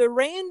out to the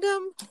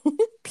random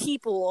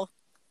people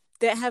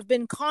that have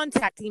been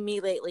contacting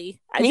me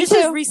lately. Just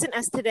as recent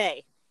as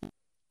today.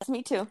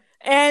 Me too.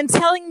 And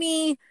telling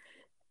me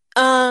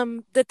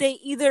that they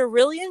either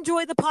really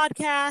enjoy the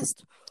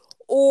podcast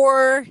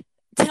or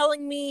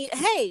telling me,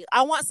 hey,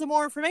 I want some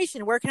more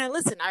information. Where can I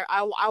listen?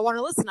 I want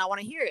to listen. I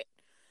want to hear it.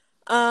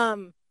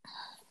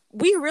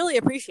 We really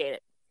appreciate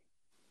it.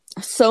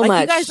 So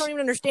much. You guys don't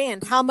even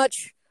understand how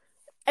much.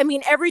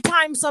 Every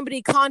time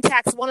somebody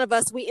contacts one of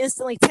us, we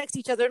instantly text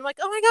each other and like,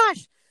 oh my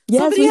gosh,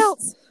 somebody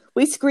else.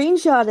 We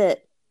screenshot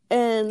it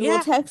and we'll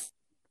text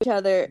each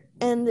other,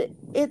 and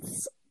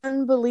it's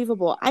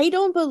unbelievable. I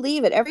don't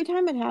believe it. Every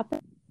time it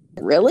happens,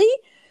 really?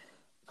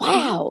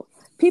 Wow.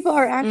 People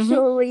are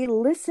actually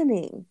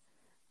listening.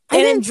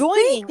 And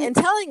enjoying and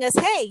telling us,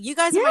 hey, you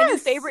guys are my new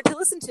favorite to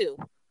listen to.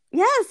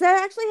 Yes,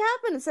 that actually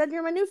happened. It said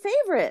you're my new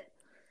favorite.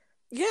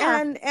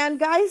 Yeah. And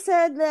Guy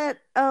said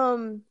that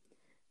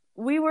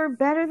we were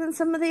better than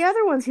some of the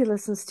other ones he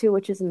listens to,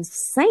 which is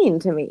insane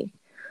to me.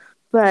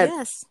 But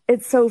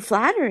it's so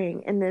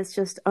flattering and it's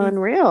just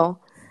unreal.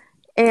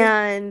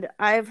 And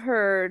I've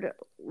heard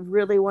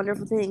really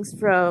wonderful things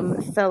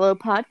from fellow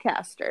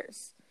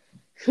podcasters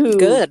who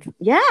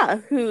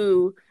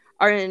who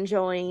are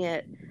enjoying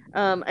it.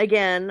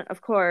 Again, of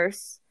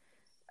course,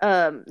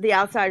 the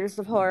Outsiders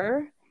of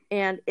Horror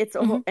and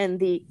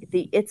the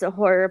It's a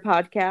Horror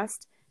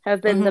podcast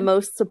have been the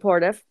most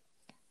supportive.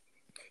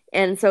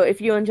 And so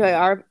if you enjoy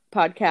our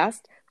podcast,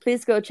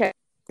 please go check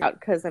it out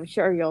because I'm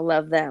sure you'll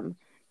love them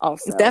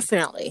also.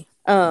 Definitely.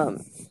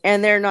 And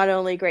they're not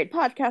only great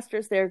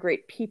podcasters, they're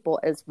great people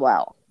as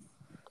well.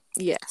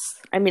 Yes.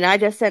 I mean, I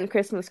just send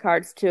Christmas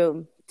cards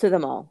to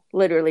them all,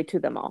 literally to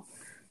them all.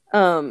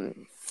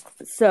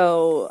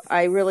 So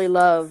I really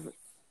love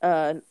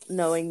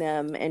knowing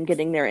them and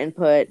getting their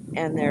input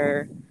and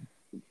their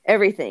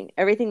everything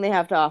they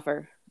have to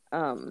offer.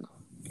 And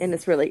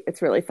it's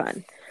really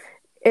fun.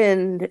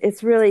 And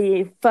it's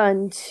really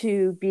fun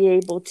to be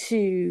able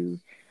to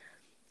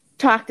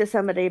talk to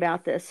somebody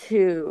about this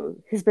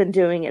who has been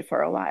doing it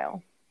for a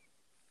while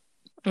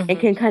and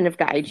can kind of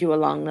guide you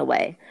along the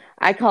way.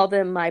 I call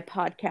them my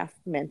podcast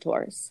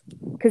mentors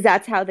because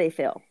that's how they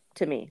feel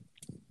to me.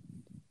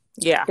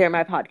 Yeah. They're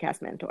my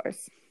podcast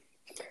mentors.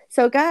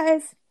 So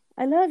guys,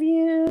 I love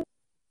you.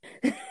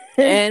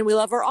 And we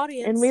love our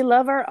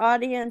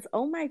audience.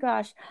 Oh my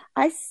gosh.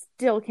 I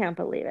still can't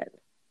believe it.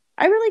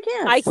 I really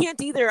can't. I can't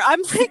either.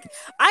 I'm like,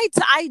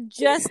 I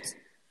just,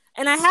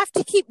 and I have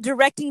to keep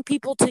directing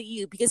people to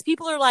you because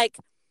people are like,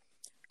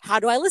 how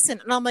do I listen?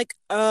 And I'm like,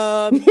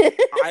 I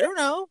don't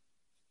know,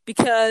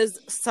 because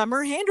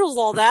Summer handles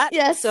all that.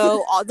 Yes.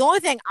 So the only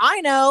thing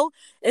I know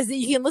is that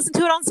you can listen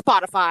to it on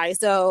Spotify.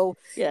 So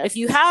if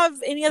you have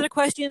any other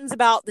questions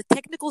about the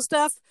technical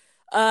stuff,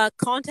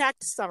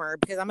 contact Summer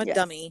because I'm a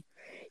dummy.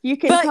 You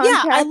can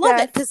I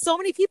love it because so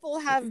many people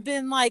have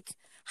been like,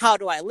 how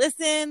do I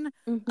listen?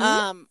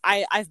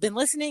 I've been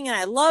listening and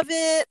I love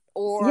it.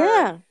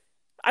 Or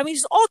I mean,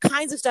 just all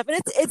kinds of stuff.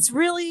 And it's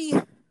really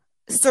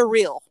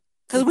surreal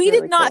because we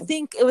did not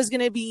think it was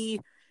going to be.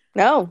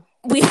 No,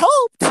 we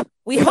hoped,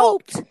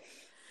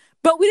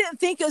 but we didn't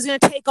think it was going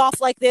to take off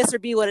like this or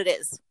be what it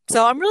is.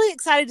 So I'm really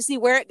excited to see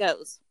where it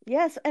goes.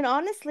 Yes. And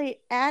honestly,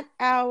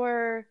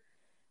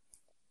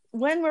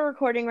 when we're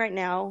recording right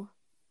now,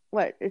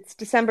 it's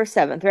December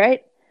 7th,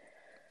 right?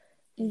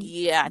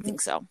 Yeah, I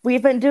think so.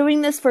 We've been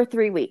doing this for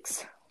 3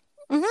 weeks.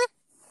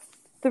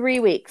 3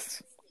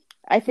 weeks.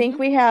 I think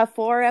we have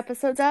 4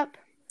 episodes up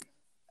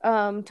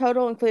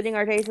total, including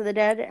our Days of the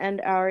Dead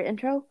and our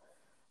intro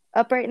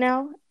up right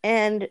now.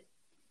 And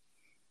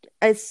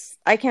I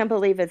can't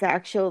believe it's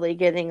actually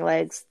getting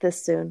legs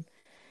this soon.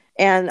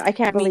 And I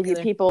can't believe you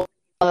people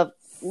love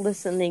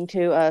listening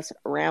to us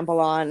ramble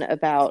on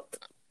about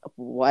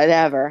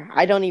whatever.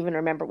 I don't even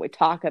remember what we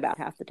talk about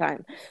half the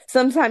time.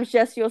 Sometimes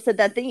Jesse will say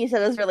that thing you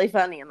said was really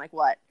funny. I'm like,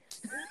 what?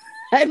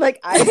 I'm like,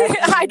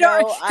 I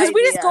don't, because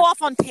we just go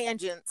off on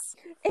tangents.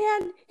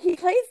 And he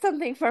played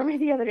something for me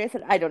the other day. I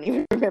said, I don't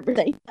even remember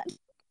saying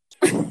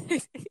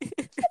that.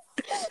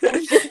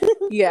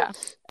 Yeah.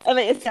 I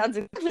mean, it sounds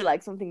exactly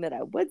like something that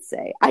I would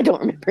say. I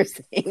don't remember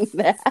saying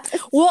that.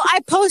 Well,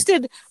 I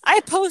posted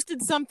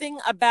something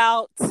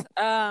about,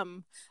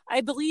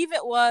 I believe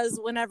it was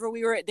whenever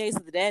we were at Days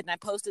of the Dead, and I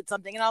posted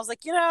something, and I was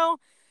like,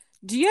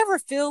 do you ever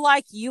feel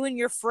like you and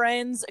your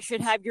friends should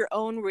have your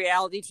own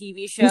reality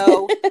TV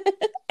show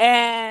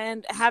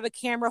and have a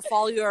camera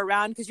follow you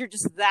around because you're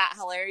just that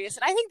hilarious?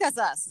 And I think that's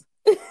us.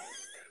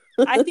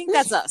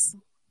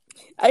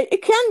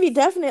 It can be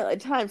definitely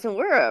at times, and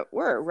we're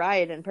a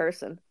riot in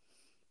person.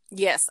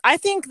 Yes, I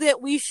think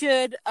that we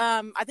should.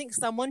 I think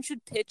someone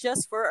should pitch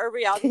us for a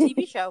reality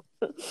TV show,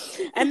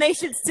 and they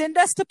should send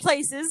us to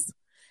places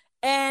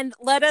and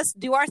let us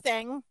do our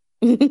thing,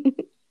 and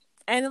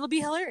it'll be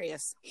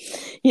hilarious.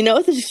 You know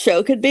what the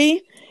show could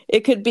be?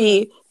 It could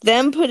be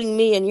them putting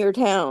me in your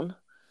town,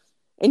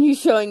 and you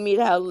showing me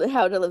how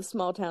to live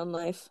small town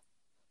life,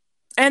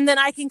 and then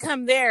I can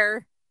come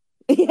there.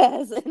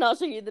 Yes, and I'll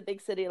show you the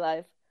big city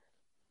life.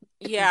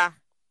 Yeah.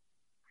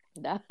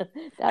 And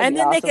then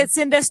awesome. They could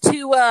send us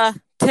to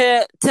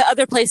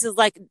other places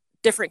like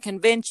different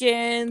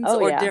conventions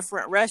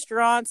different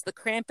restaurants, the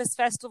Krampus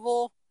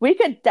festival. We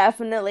could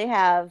definitely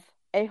have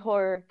a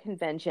horror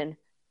convention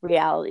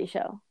reality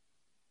show.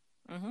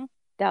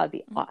 That would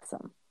be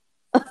awesome.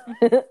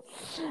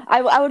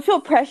 I would feel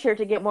pressure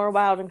to get more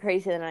wild and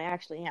crazy than I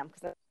actually am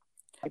because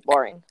that's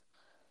boring.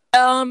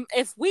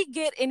 If we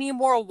get any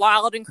more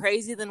wild and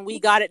crazy than we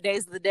got at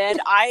Days of the Dead,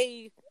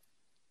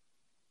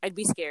 I'd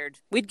be scared.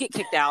 We'd get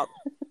kicked out.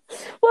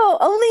 Well,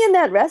 only in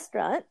that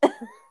restaurant.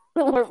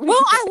 Well,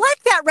 I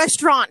like that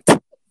restaurant,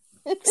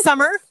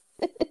 Summer.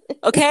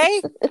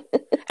 Okay?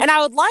 And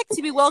I would like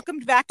to be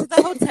welcomed back to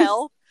the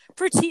hotel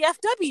for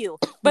TFW.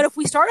 But if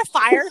we start a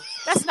fire,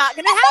 that's not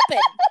going to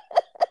happen.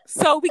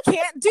 So we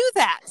can't do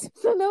that.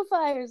 So no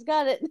fires.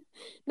 Got it.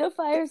 No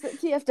fires at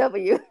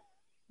TFW.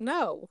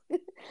 No.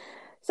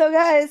 So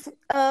guys,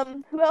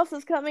 who else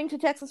is coming to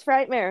Texas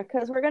Frightmare?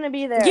 Because we're going to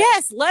be there.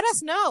 Yes, let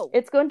us know.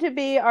 It's going to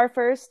be our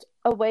first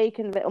away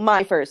convention.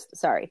 My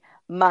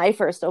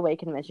first away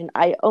convention.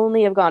 I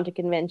only have gone to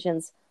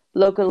conventions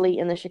locally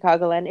in the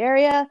Chicagoland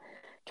area.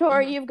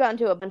 Tori, you've gone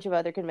to a bunch of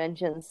other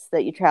conventions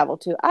that you travel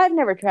to. I've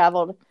never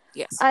traveled.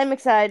 Yes. I'm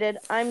excited.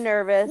 I'm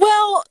nervous.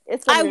 Well,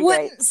 I wouldn't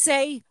wouldn't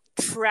say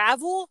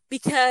travel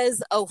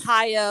because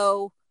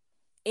Ohio,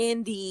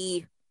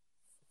 Indy.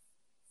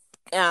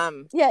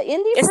 Indy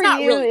it's for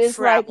not you really is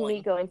traveling. like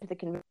me going to the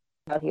convention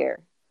out here.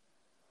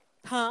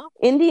 Huh?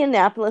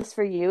 Indianapolis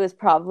for you is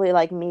probably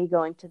like me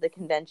going to the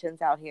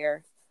conventions out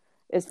here,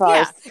 as far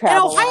as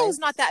travel. And Ohio's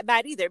not that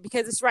bad either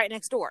because it's right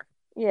next door.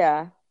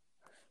 Yeah.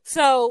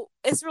 So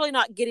it's really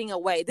not getting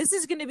away. This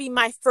is going to be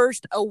my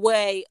first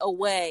away.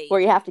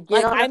 Where you have to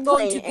get on a plane. I'm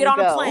going to get on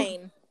a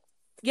plane.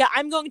 Yeah,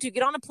 I'm going to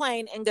get on a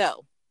plane and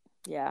go.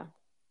 Yeah.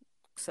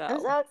 So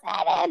I'm so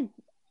excited.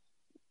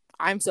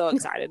 I'm so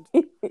excited.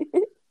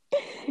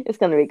 It's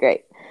going to be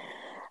great.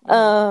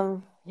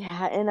 The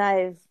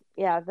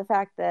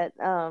fact that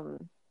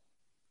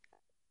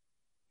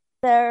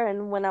there,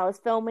 and when I was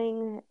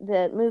filming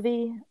the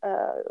movie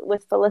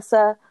with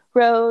Felissa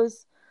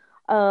Rose,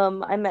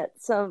 I met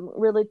some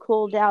really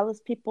cool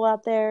Dallas people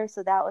out there,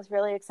 so that was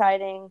really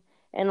exciting.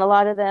 And a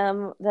lot of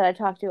them that I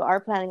talked to are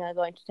planning on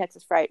going to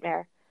Texas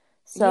Frightmare.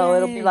 So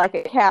It'll be like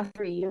a cast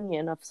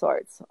reunion of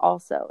sorts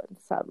also in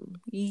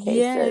some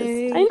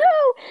cases. I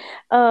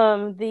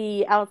know.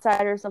 The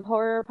Outsiders of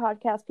Horror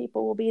podcast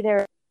people will be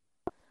there.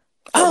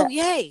 So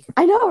yay.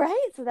 I know,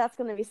 right? So that's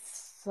going to be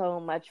so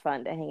much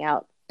fun to hang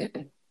out with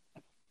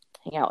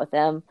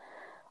them.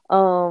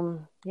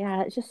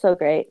 It's just so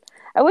great.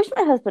 I wish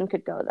my husband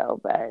could go though,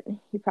 but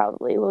he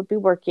probably would be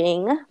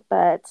working,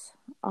 but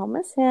I'll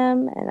miss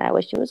him and I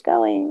wish he was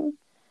going.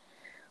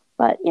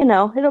 But,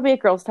 it'll be a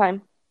girl's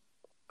time.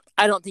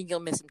 I don't think you'll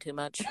miss him too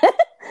much.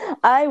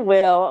 I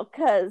will,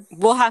 because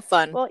we'll have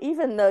fun. Well,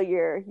 even though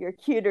you're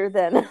cuter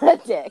than a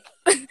dick.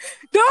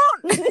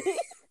 Don't!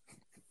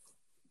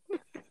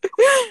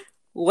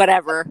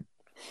 Whatever.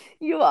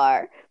 You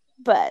are,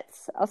 but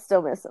I'll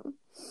still miss him.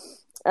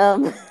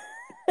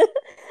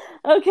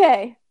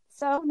 Okay,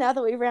 so now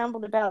that we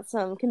rambled about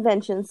some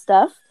convention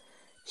stuff,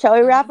 shall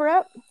we wrap her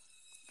up?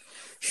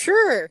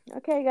 Sure.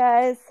 Okay,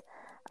 guys.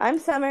 I'm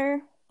Summer.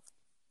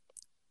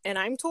 And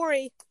I'm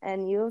Tori.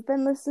 And you have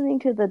been listening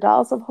to the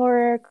Dolls of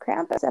Horror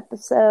Krampus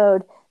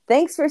episode.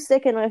 Thanks for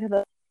sticking with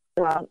us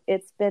along.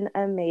 It's been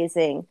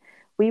amazing.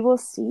 We will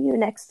see you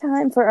next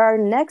time for our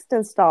next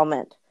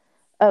installment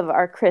of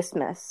our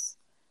Christmas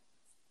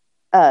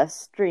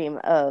stream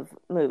of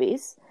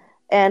movies.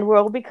 And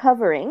we'll be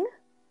covering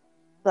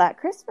Black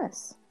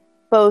Christmas.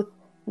 Both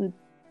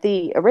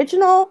the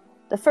original,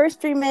 the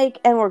first remake,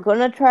 and we're going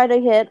to try to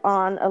hit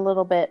on a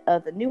little bit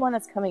of the new one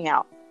that's coming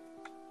out.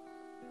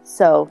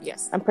 So,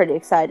 yes, I'm pretty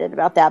excited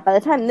about that. By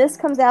the time this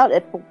comes out,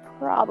 it will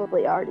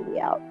probably already be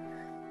out.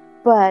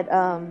 But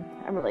I'm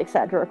really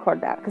excited to record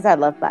that because I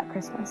love Black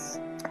Christmas.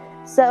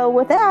 So,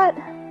 with that,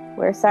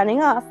 we're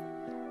signing off.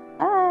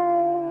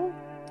 Bye.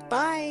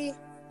 Bye.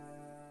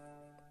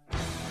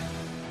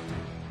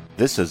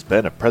 This has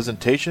been a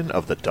presentation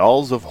of the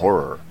Dolls of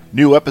Horror.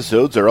 New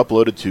episodes are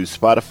uploaded to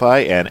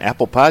Spotify and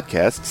Apple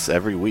Podcasts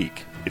every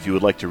week. If you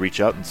would like to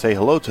reach out and say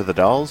hello to the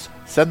dolls,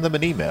 send them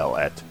an email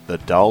at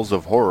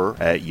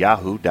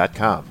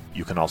thedollsofhorror@yahoo.com.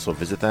 You can also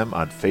visit them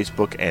on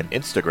Facebook and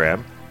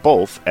Instagram,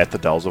 both at The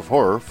Dolls of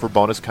Horror, for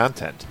bonus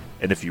content.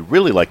 And if you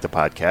really like the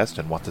podcast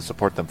and want to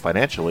support them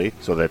financially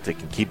so that they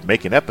can keep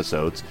making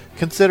episodes,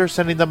 consider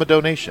sending them a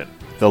donation.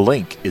 The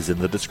link is in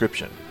the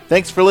description.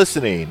 Thanks for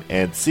listening,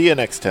 and see you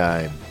next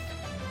time.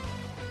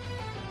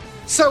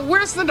 So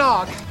where's the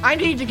dog? I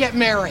need to get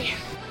Mary.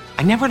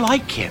 I never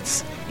liked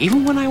kids,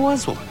 even when I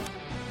was one.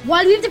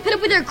 Why do we have to put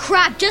up with their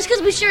crap just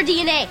because we share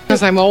DNA?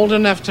 Because I'm old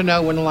enough to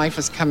know when life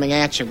is coming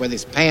at you with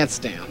his pants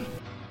down.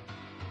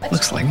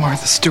 Looks like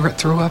Martha Stewart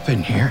threw up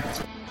in here.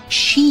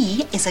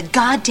 She is a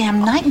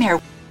goddamn nightmare.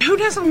 Who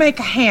doesn't make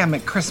a ham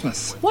at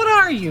Christmas? What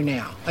are you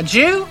now, a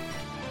Jew?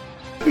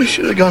 We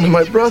should have gone to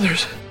my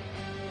brother's.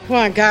 Come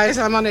on, guys,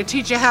 I'm going to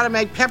teach you how to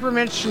make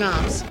peppermint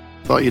schnapps.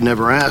 Thought you'd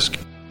never ask.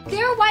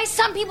 There are why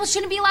some people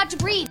shouldn't be allowed to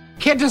breed.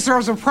 Kid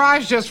deserves a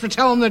prize just for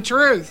telling the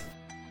truth.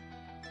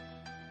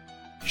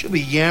 She'll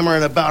be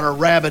yammering about a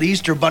rabbit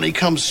Easter bunny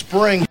come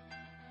spring.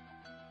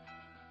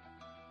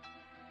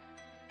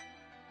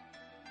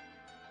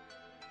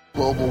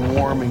 Global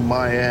warming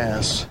my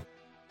ass.